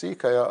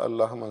كرسيك يا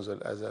الله منذ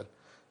الأزل،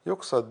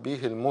 يقصد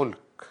به الملك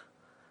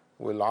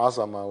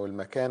والعظمة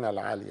والمكانة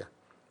العالية.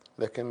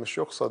 لكن مش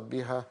يقصد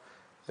بيها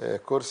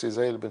كرسي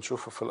زي اللي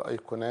بنشوفه في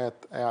الأيقونات،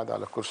 قاعد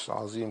على كرسي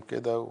عظيم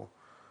كده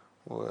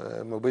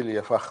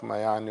وموبيليا فخمة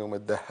يعني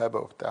ومتدهبة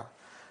وبتاع.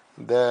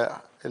 ده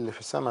اللي في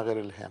السماء غير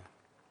اللي هنا.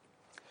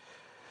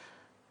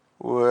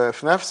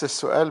 وفي نفس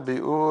السؤال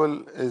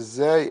بيقول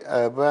ازاي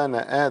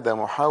آبانا آدم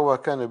وحواء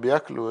كانوا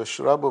بياكلوا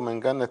ويشربوا من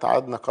جنة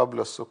عدن قبل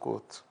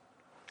السقوط؟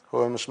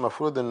 هو مش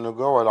مفروض ان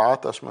الجوع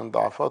والعطش من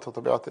ضعفات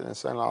وطبيعة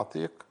الإنسان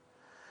العتيق؟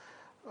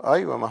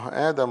 أيوة، ما هو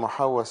آدم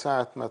وحواء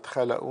ساعة ما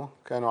اتخلقوا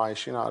كانوا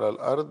عايشين على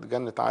الأرض.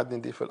 جنة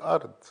عدن دي في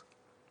الأرض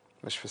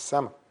مش في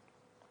السماء.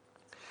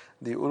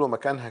 دي يقولوا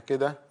مكانها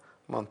كده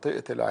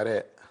منطقة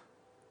العراق.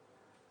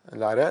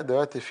 العراق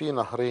دلوقتي فيه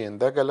نهرين،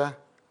 دجلة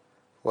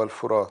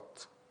والفرات.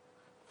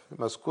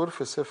 مذكور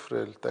في سفر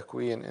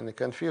التكوين ان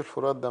كان فيه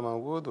الفرات ده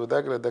موجود،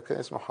 ودجلة ده كان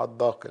اسمه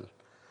حداقل،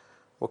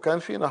 وكان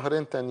فيه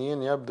نهرين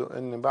تانيين يبدو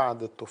ان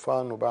بعد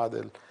الطوفان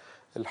وبعد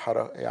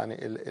يعني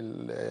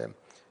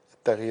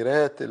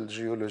التغييرات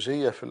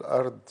الجيولوجية في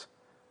الارض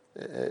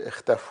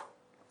اختفوا.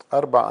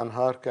 4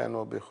 أنهار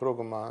كانوا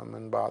بيخرجوا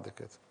من بعض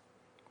كده.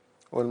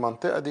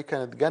 والمنطقة دي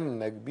كانت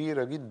جنة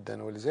كبيرة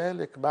جدا،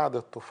 ولذلك بعد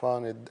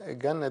الطوفان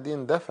الجنة دي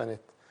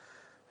اندفنت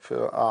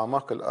في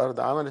أعماق الأرض،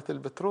 عملت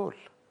البترول.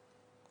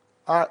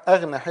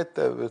 أغنى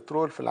حتة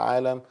بترول في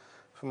العالم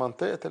في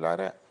منطقة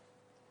العراق.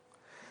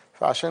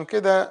 فعشان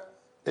كده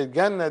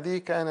الجنة دي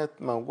كانت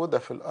موجودة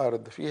في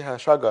الأرض، فيها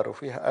شجر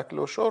وفيها أكل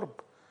وشرب.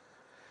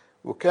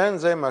 وكان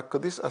زي ما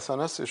القديس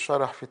أثناسيوس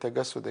شرح في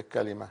تجسد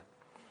الكلمة،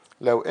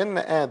 لو إن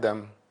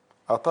آدم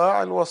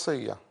أطاع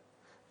الوصية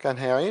كان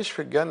هيعيش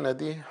في الجنة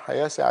دي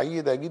حياة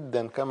سعيدة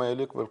جدا كما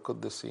يليق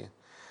بالقديسين،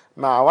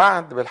 مع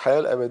وعد بالحياة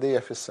الأبدية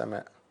في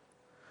السماء.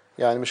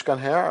 يعني مش كان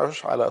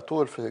هيعيش على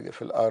طول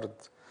في الأرض،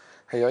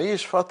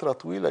 هيعيش فترة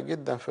طويلة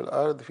جدا في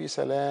الأرض في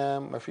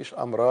سلام، مفيش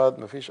أمراض،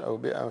 مفيش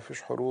أوبئة،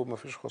 مفيش حروب،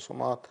 مفيش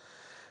خصومات،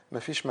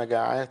 مفيش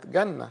مجاعات.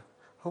 جنة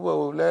هو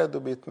وولاده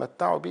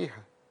بيتمتعوا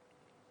بيها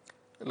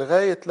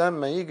لغاية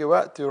لما يجي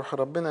وقت يروح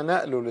ربنا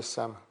نقله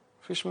للسماء،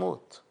 مفيش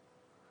موت.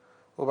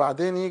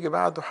 وبعدين يجي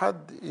بعده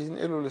حد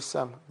ينقله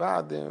للسماء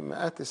بعد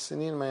مئات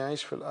السنين ما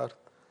يعيش في الأرض.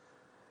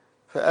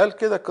 فقال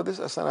كده القديس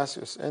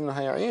أثناسيوس إنه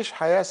هيعيش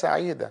حياة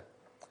سعيدة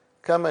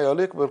كما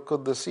يليق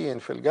بالقديسين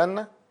في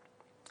الجنة،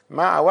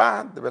 مع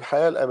وعد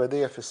بالحياة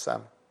الأبدية في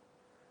السماء،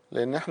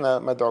 لأن احنا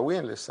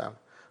مدعوين للسماء.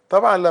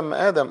 طبعا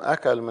لما آدم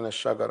أكل من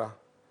الشجرة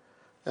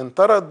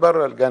انطرد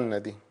بره الجنة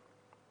دي،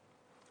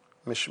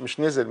 مش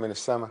نزل من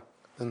السماء،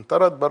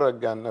 انطرد بره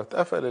الجنة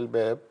واتقفل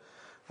الباب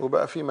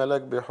وبقى في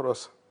ملاك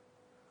بيحرسها.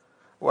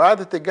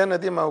 وقعدت الجنة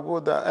دي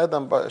موجودة،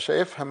 آدم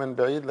شايفها من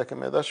بعيد لكن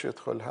ما يقدرش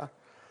يدخلها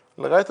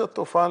لغاية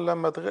الطوفان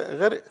لما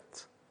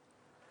غرقت.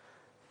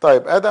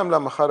 طيب آدم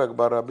لما خرج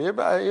بره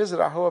بيبقى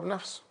يزرع هو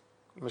بنفسه،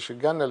 مش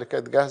الجنة اللي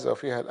كانت جاهزة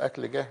وفيها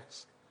الأكل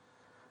جاهز.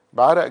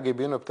 بعرق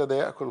جبينه ابتدى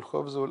يأكل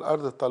الخبز،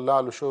 والأرض تطلع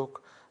له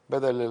شوك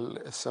بدل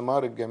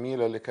الثمار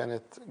الجميلة اللي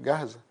كانت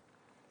جاهزة.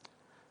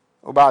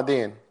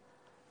 وبعدين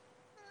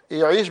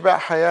يعيش بقى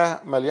حياة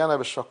مليانة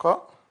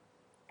بالشقاء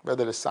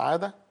بدل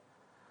السعادة،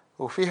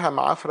 وفيها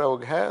معافرة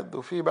وجهاد،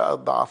 وفي بقى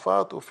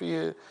الضعفات،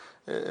 وفي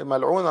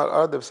ملعونة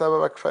الأرض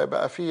بسببك،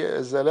 فبقى في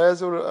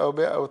الزلازل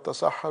والأوبئة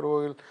والتصحر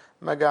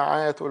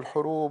والمجاعات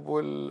والحروب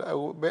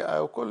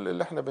والأوبئة وكل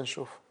اللي احنا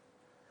بنشوفه.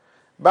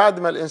 بعد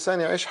ما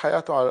الإنسان يعيش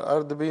حياته على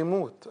الأرض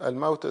بيموت،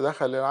 الموت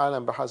دخل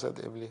العالم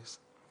بحسد إبليس.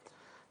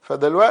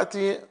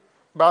 فدلوقتي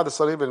بعد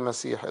صليب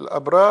المسيح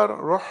الأبرار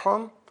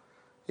روحهم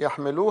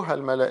يحملوها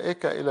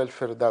الملائكة إلى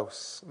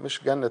الفردوس،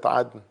 مش جنة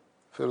عدن،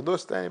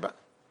 فردوس تاني بقى.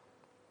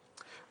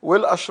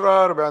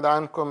 والأشرار بعد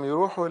عنكم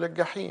يروحوا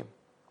للجحيم،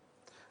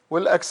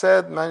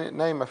 والأجساد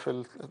نايمة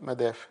في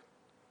المدافن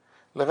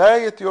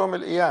لغاية يوم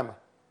القيامة.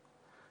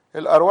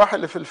 الأرواح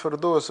اللي في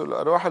الفردوس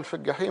والأرواح اللي في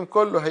الجحيم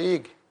كله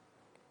هيجي،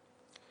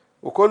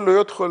 وكله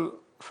يدخل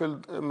في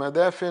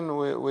المدافن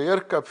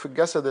ويركب في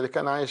الجسد اللي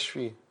كان عايش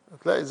فيه.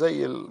 تلاقي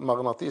زي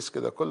المغناطيس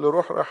كده، كل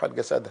روح رايحة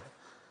لجسدها،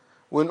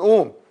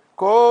 ونقوم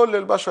كل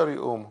البشر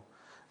يقوموا.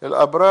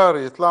 الأبرار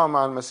يطلعوا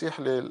مع المسيح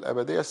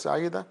للأبدية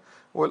السعيدة،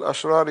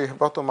 والأشرار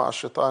يهبطوا مع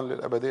الشيطان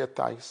للأبدية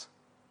التعيسة،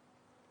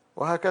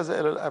 وهكذا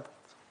إلى الأبد.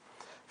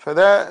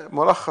 فده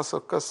ملخص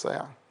القصة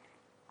يعني.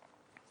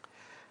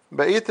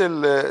 بقية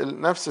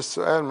نفس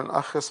السؤال من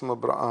أخ اسمه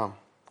برقام،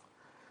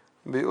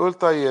 بيقول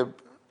طيب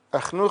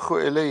أخنوخ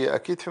وإيليا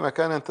أكيد في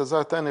مكان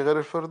انتظار تاني غير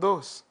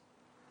الفردوس.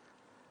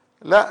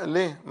 لا،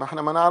 ليه؟ ما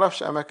احنا ما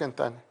نعرفش أماكن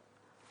تانية.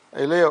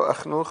 إيليا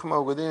وأخنوخ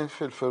موجودين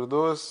في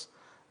الفردوس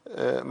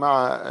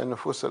مع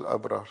نفوس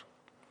الأبرار.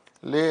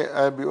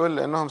 ليه؟ بيقول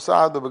لأنهم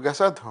صعدوا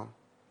بجسدهم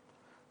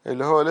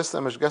اللي هو لسه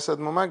مش جسد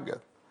ممجد.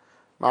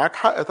 معاك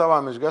حق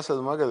طبعا، مش جسد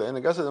ممجد، لأن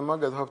الجسد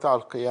الممجد هو بتاع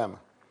القيامة.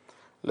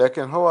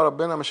 لكن هو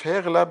ربنا مش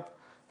هيغلب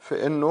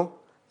في إنه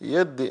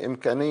يدي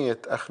إمكانية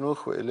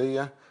أخنوخ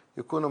وإيليا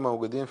يكونوا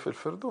موجودين في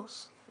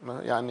الفردوس.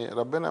 يعني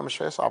ربنا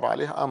مش هيصعب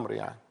عليه أمر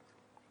يعني.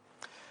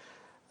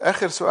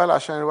 آخر سؤال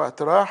عشان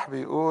الوقت راح،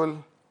 بيقول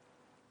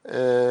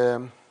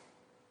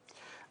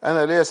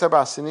أنا ليا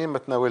 7 سنين ما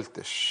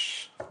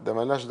تناولتش. ده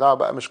ملناش دعوة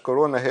بقى، مش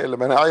كورونا هي اللي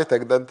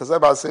منعتك، ده أنت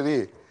 7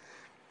 سنين.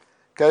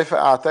 كيف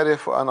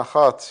أعترف وأنا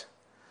خاطئ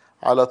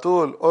على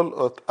طول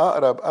ألقط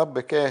أقرب أب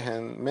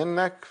كاهن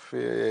منك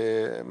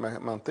في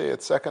منطقة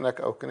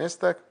سكنك أو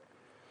كنيستك،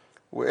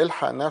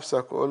 والحق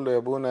نفسك وقول له يا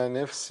ابونا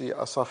نفسي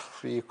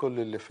أصفي كل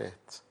اللي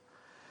فات.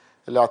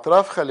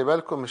 الاعتراف خلي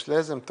بالكم مش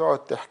لازم تقعد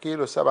تحكي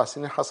له 7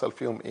 سنين حصل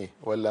فيهم ايه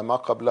ولا ما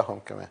قبلهم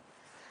كمان،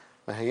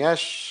 ما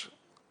هياش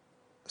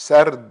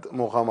سرد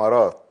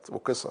مغامرات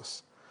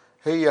وقصص،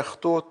 هي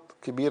خطوط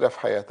كبيرة في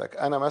حياتك.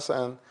 أنا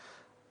مثلا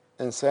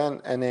إنسان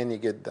أناني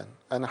جدا،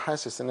 أنا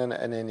حاسس إن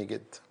أنا أناني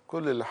جدا،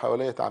 كل اللي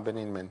حواليا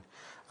تعبانين مني،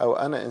 أو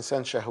أنا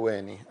إنسان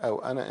شهواني،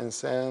 أو أنا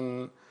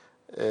إنسان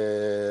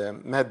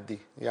مادي،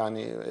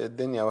 يعني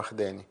الدنيا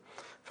واخداني.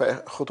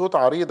 فخطوط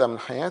عريضة من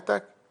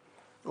حياتك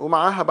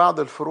ومعاها بعض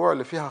الفروع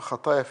اللي فيها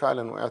خطايا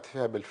فعلا وقعت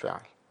فيها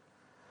بالفعل،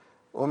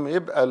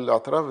 يبقى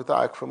الاعتراف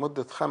بتاعك في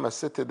مدة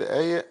 5-6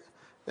 دقايق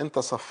انت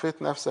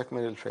صفيت نفسك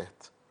من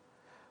الفات.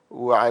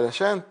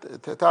 وعلشان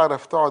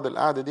تعرف تقعد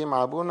القعدة دي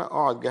مع ابونا،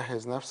 اقعد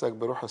جهز نفسك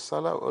بروح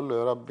الصلاة وقول له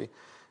يا ربي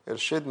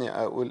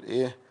ارشدني اقول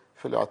ايه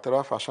في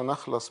الاعتراف عشان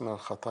اخلص من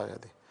الخطايا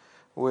دي.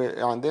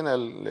 وعندنا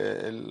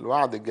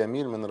الوعد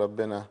الجميل من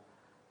ربنا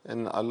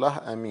ان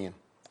الله امين،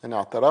 ان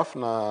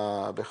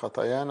اعترفنا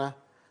بخطايانا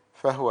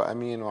فهو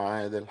امين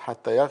وعادل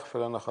حتى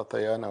يغفر لنا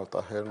خطايانا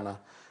وطهرنا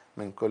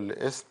من كل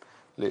اسم.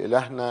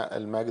 لإلهنا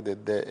المجد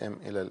الدائم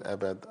الى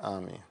الابد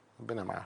امين. ربنا معاك.